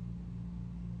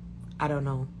 I don't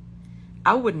know.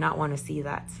 I would not want to see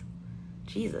that.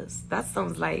 Jesus, that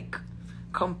sounds like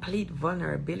complete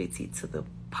vulnerability to the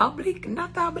public,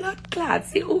 not a blood clot.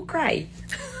 See who cry.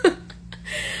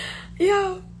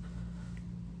 Yo.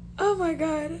 Oh my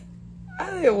God. I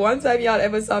don't know, one time y'all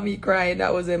ever saw me crying,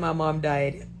 that was when my mom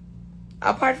died.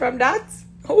 Apart from that,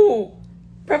 who?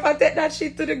 Prefer take that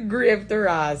shit to the grave to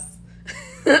Ross.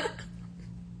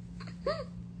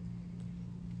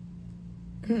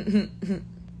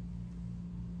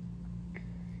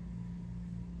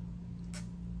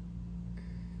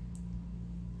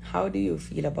 How do you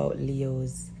feel about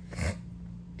Leos?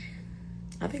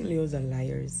 I think Leos are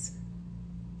liars.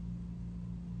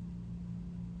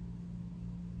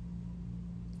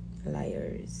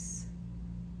 Liars.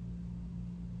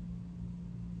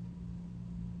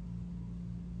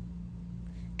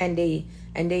 And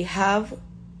they have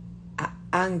an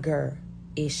anger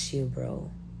issue,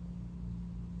 bro.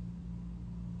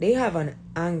 They have an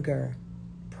anger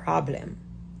problem.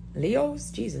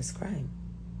 Leos, Jesus Christ.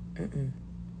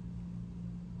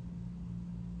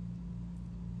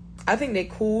 I think they're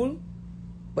cool,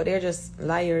 but they're just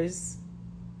liars.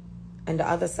 And the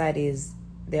other side is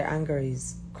their anger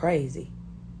is crazy.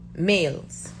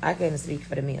 Males. I can't speak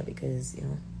for the male because, you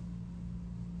know.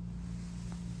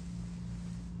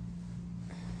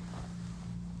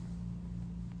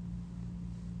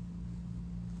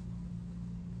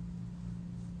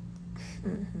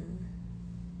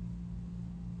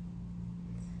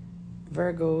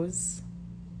 Virgos.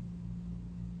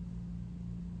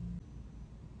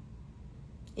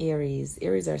 Aries.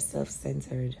 Aries are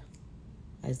self-centered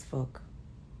as fuck.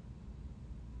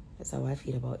 That's how I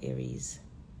feel about Aries.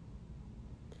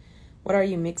 What are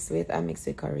you mixed with? I'm mixed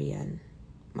with Korean.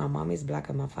 My mom is black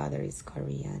and my father is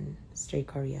Korean. Straight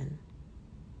Korean.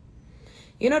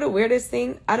 You know the weirdest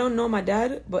thing? I don't know my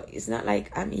dad, but it's not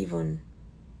like I'm even...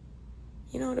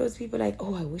 You know those people like,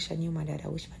 oh, I wish I knew my dad. I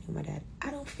wish I knew my dad.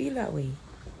 I don't feel that way.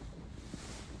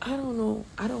 I don't know.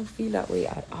 I don't feel that way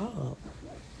at all.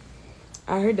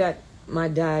 I heard that my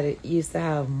dad used to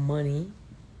have money.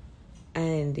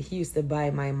 And he used to buy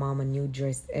my mom a new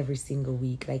dress every single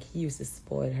week. Like, he used to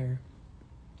spoil her.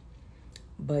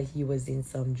 But he was in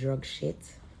some drug shit.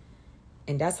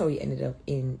 And that's how he ended up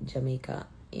in Jamaica,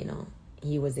 you know.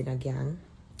 He was in a gang,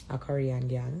 a Korean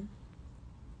gang.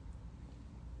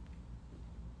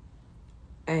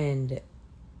 And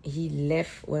he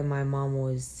left when my mom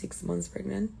was 6 months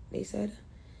pregnant, they said.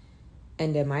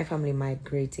 And then my family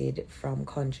migrated from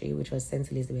country, which was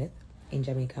St. Elizabeth in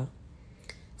Jamaica.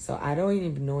 So I don't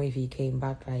even know if he came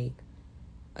back like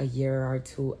a year or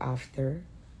two after.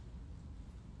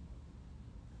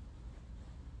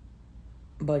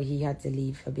 But he had to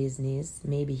leave for business.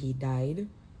 Maybe he died.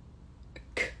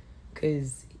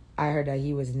 Because I heard that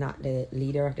he was not the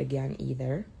leader of the gang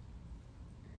either.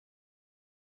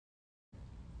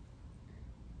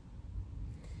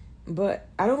 But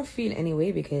I don't feel any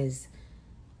way because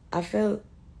I feel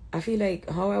like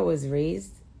how I was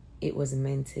raised, it was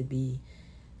meant to be.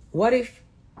 What if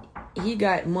he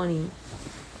got money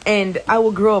and I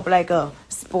would grow up like a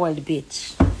spoiled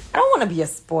bitch? I don't want to be a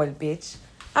spoiled bitch.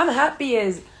 I'm happy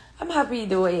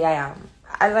the way I am.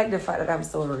 I like the fact that I'm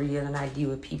so real and I deal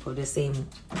with people the same,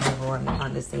 everyone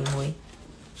on the same way.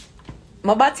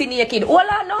 My body naked.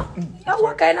 Hola, no?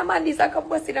 What kind of man this I come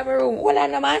bust in my room? Hola,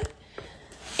 no, man?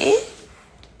 Eh?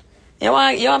 You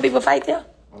want people fight here?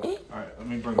 Eh? Alright, let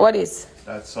me bring What is?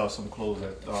 That's some clothes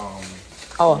that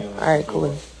Oh, alright,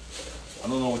 cool. I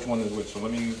don't know which one is which, so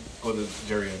let me go to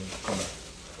Jerry and come back.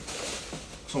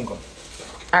 Soon come.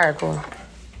 Alright, cool.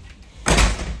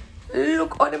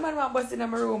 Look how the man was busting in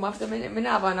my room after me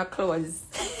not have no clothes.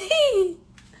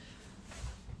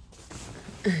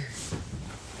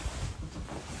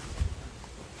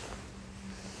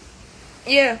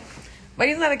 Yeah. But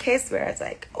it's not a case where it's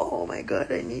like, oh my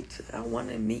god, I want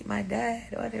to meet my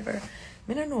dad or whatever.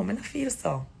 I don't know, I don't feel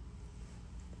so.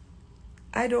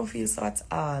 I don't feel so at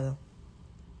all.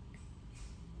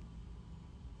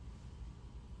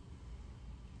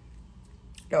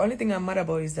 The only thing I'm mad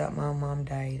about is that my mom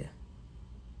died.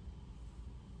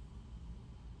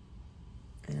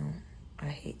 You know, I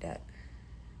hate that.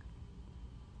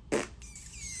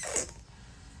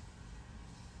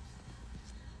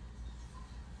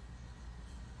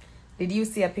 Did you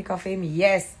see a pic of him?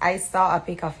 Yes, I saw a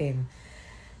pic of him.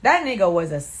 That nigga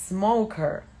was a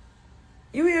smoker.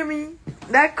 You hear me?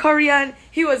 That Korean,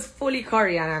 he was fully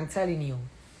Korean, I'm telling you.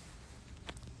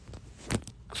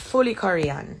 Fully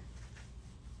Korean.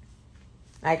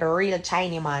 Like a real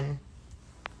Chinese man.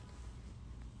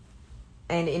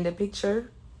 And in the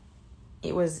picture,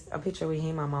 it was a picture with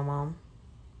him and my mom.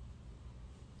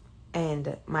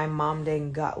 And my mom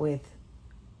then got with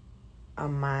a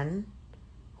man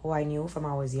who I knew from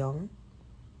I was young.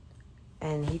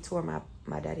 And he tore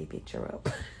my daddy picture up.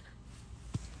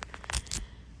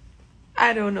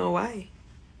 I don't know why.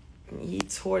 He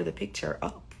tore the picture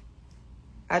up.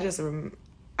 I just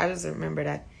remember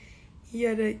that he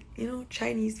had a,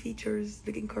 Chinese features,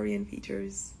 looking Korean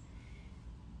features.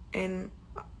 And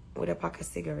with a pack of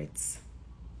cigarettes.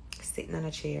 Sitting on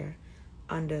a chair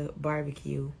on the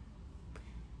barbecue.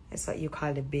 That's what you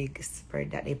call the big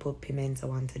spread that they put pimento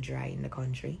on to dry in the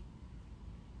country.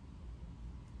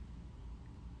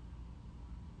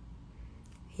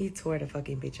 He tore the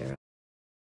fucking picture up.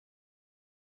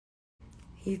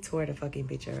 He tore the fucking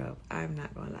picture up. I'm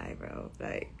not gonna lie, bro.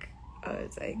 Like, I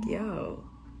was like, yo.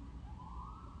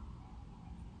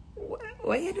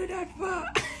 What you do that for?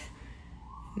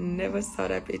 Never saw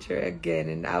that picture again.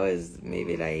 And I was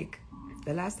maybe like,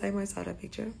 the last time I saw that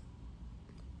picture.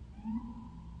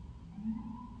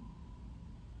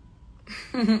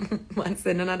 Man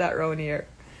said none of that around here.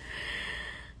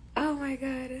 Oh my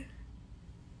god.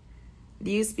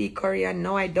 Do you speak Korean?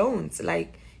 No, I don't.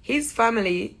 Like, his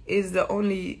family is the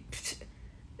only...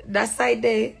 That side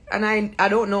there. And I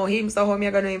don't know him, so how am I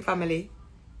going to know him family?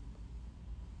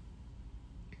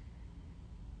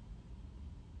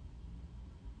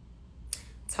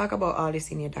 Talk about all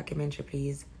this in your documentary,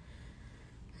 please.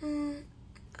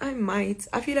 I might.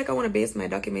 I feel like I want to base my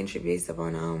documentary based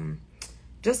upon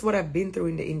just what I've been through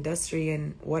in the industry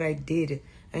and what I did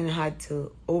and had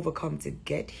to overcome to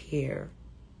get here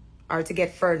or to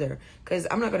get further. Because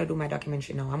I'm not going to do my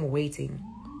documentary now. I'm waiting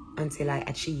until I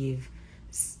achieve,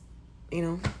 you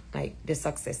know, like the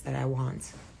success that I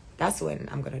want. That's when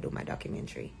I'm going to do my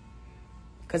documentary.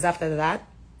 Because after that,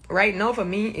 right now for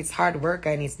me, it's hard work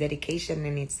and it's dedication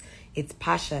and it's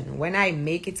passion. When I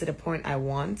make it to the point I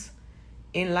want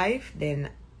in life, then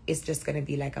it's just going to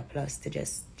be like a plus to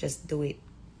just do it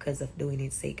because of doing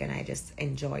its sake, and I just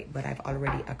enjoy it. But I've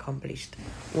already accomplished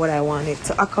what I wanted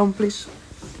to accomplish.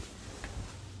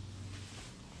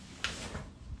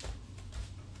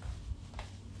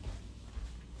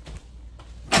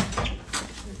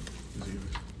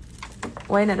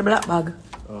 Why not the black bag?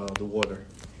 The water.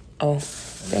 Oh,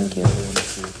 thank you.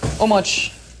 How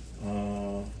much?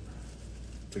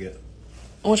 Forget.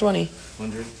 How much money?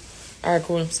 100. Alright,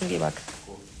 cool. Send it back.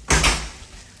 Cool.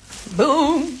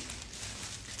 Boom!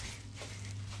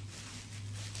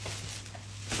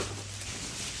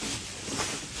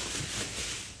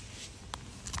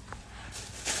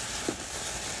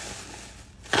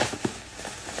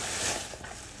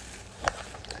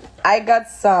 I got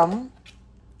some.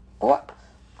 What?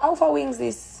 How far wings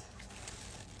this?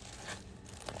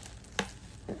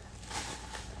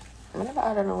 I never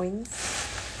ordered no wings.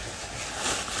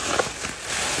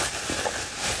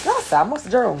 No, sir. I must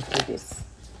Jerome do this.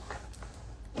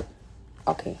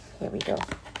 Okay, here we go.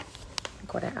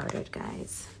 Look what I ordered,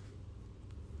 guys.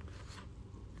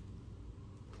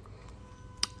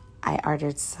 I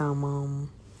ordered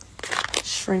some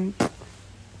shrimp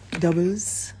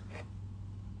doubles.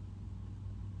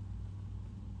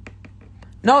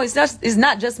 No, it's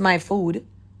not just my food.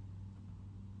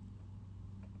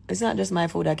 It's not just my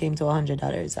food that came to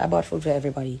 $100. I bought food for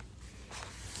everybody.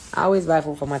 I always buy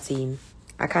food for my team.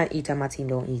 I can't eat and my team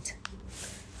don't eat.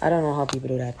 I don't know how people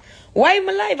do that. Why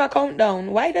my live a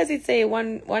countdown? Why does it say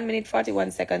 1 minute 41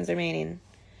 seconds remaining?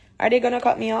 Are they gonna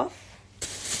cut me off?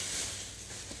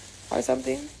 Or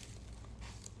something?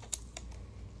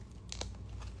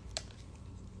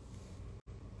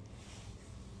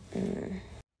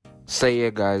 So yeah,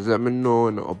 guys, let me know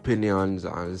your opinions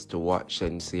as to what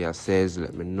Shenseea says.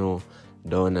 Let me know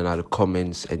down in the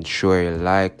comments. Ensure you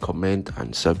like, comment,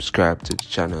 and subscribe to the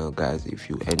channel, guys, if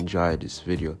you enjoyed this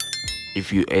video.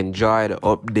 If you enjoy the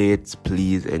updates,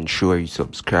 please ensure you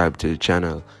subscribe to the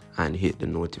channel and hit the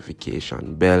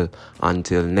notification bell.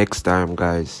 Until next time,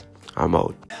 guys, I'm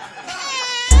out.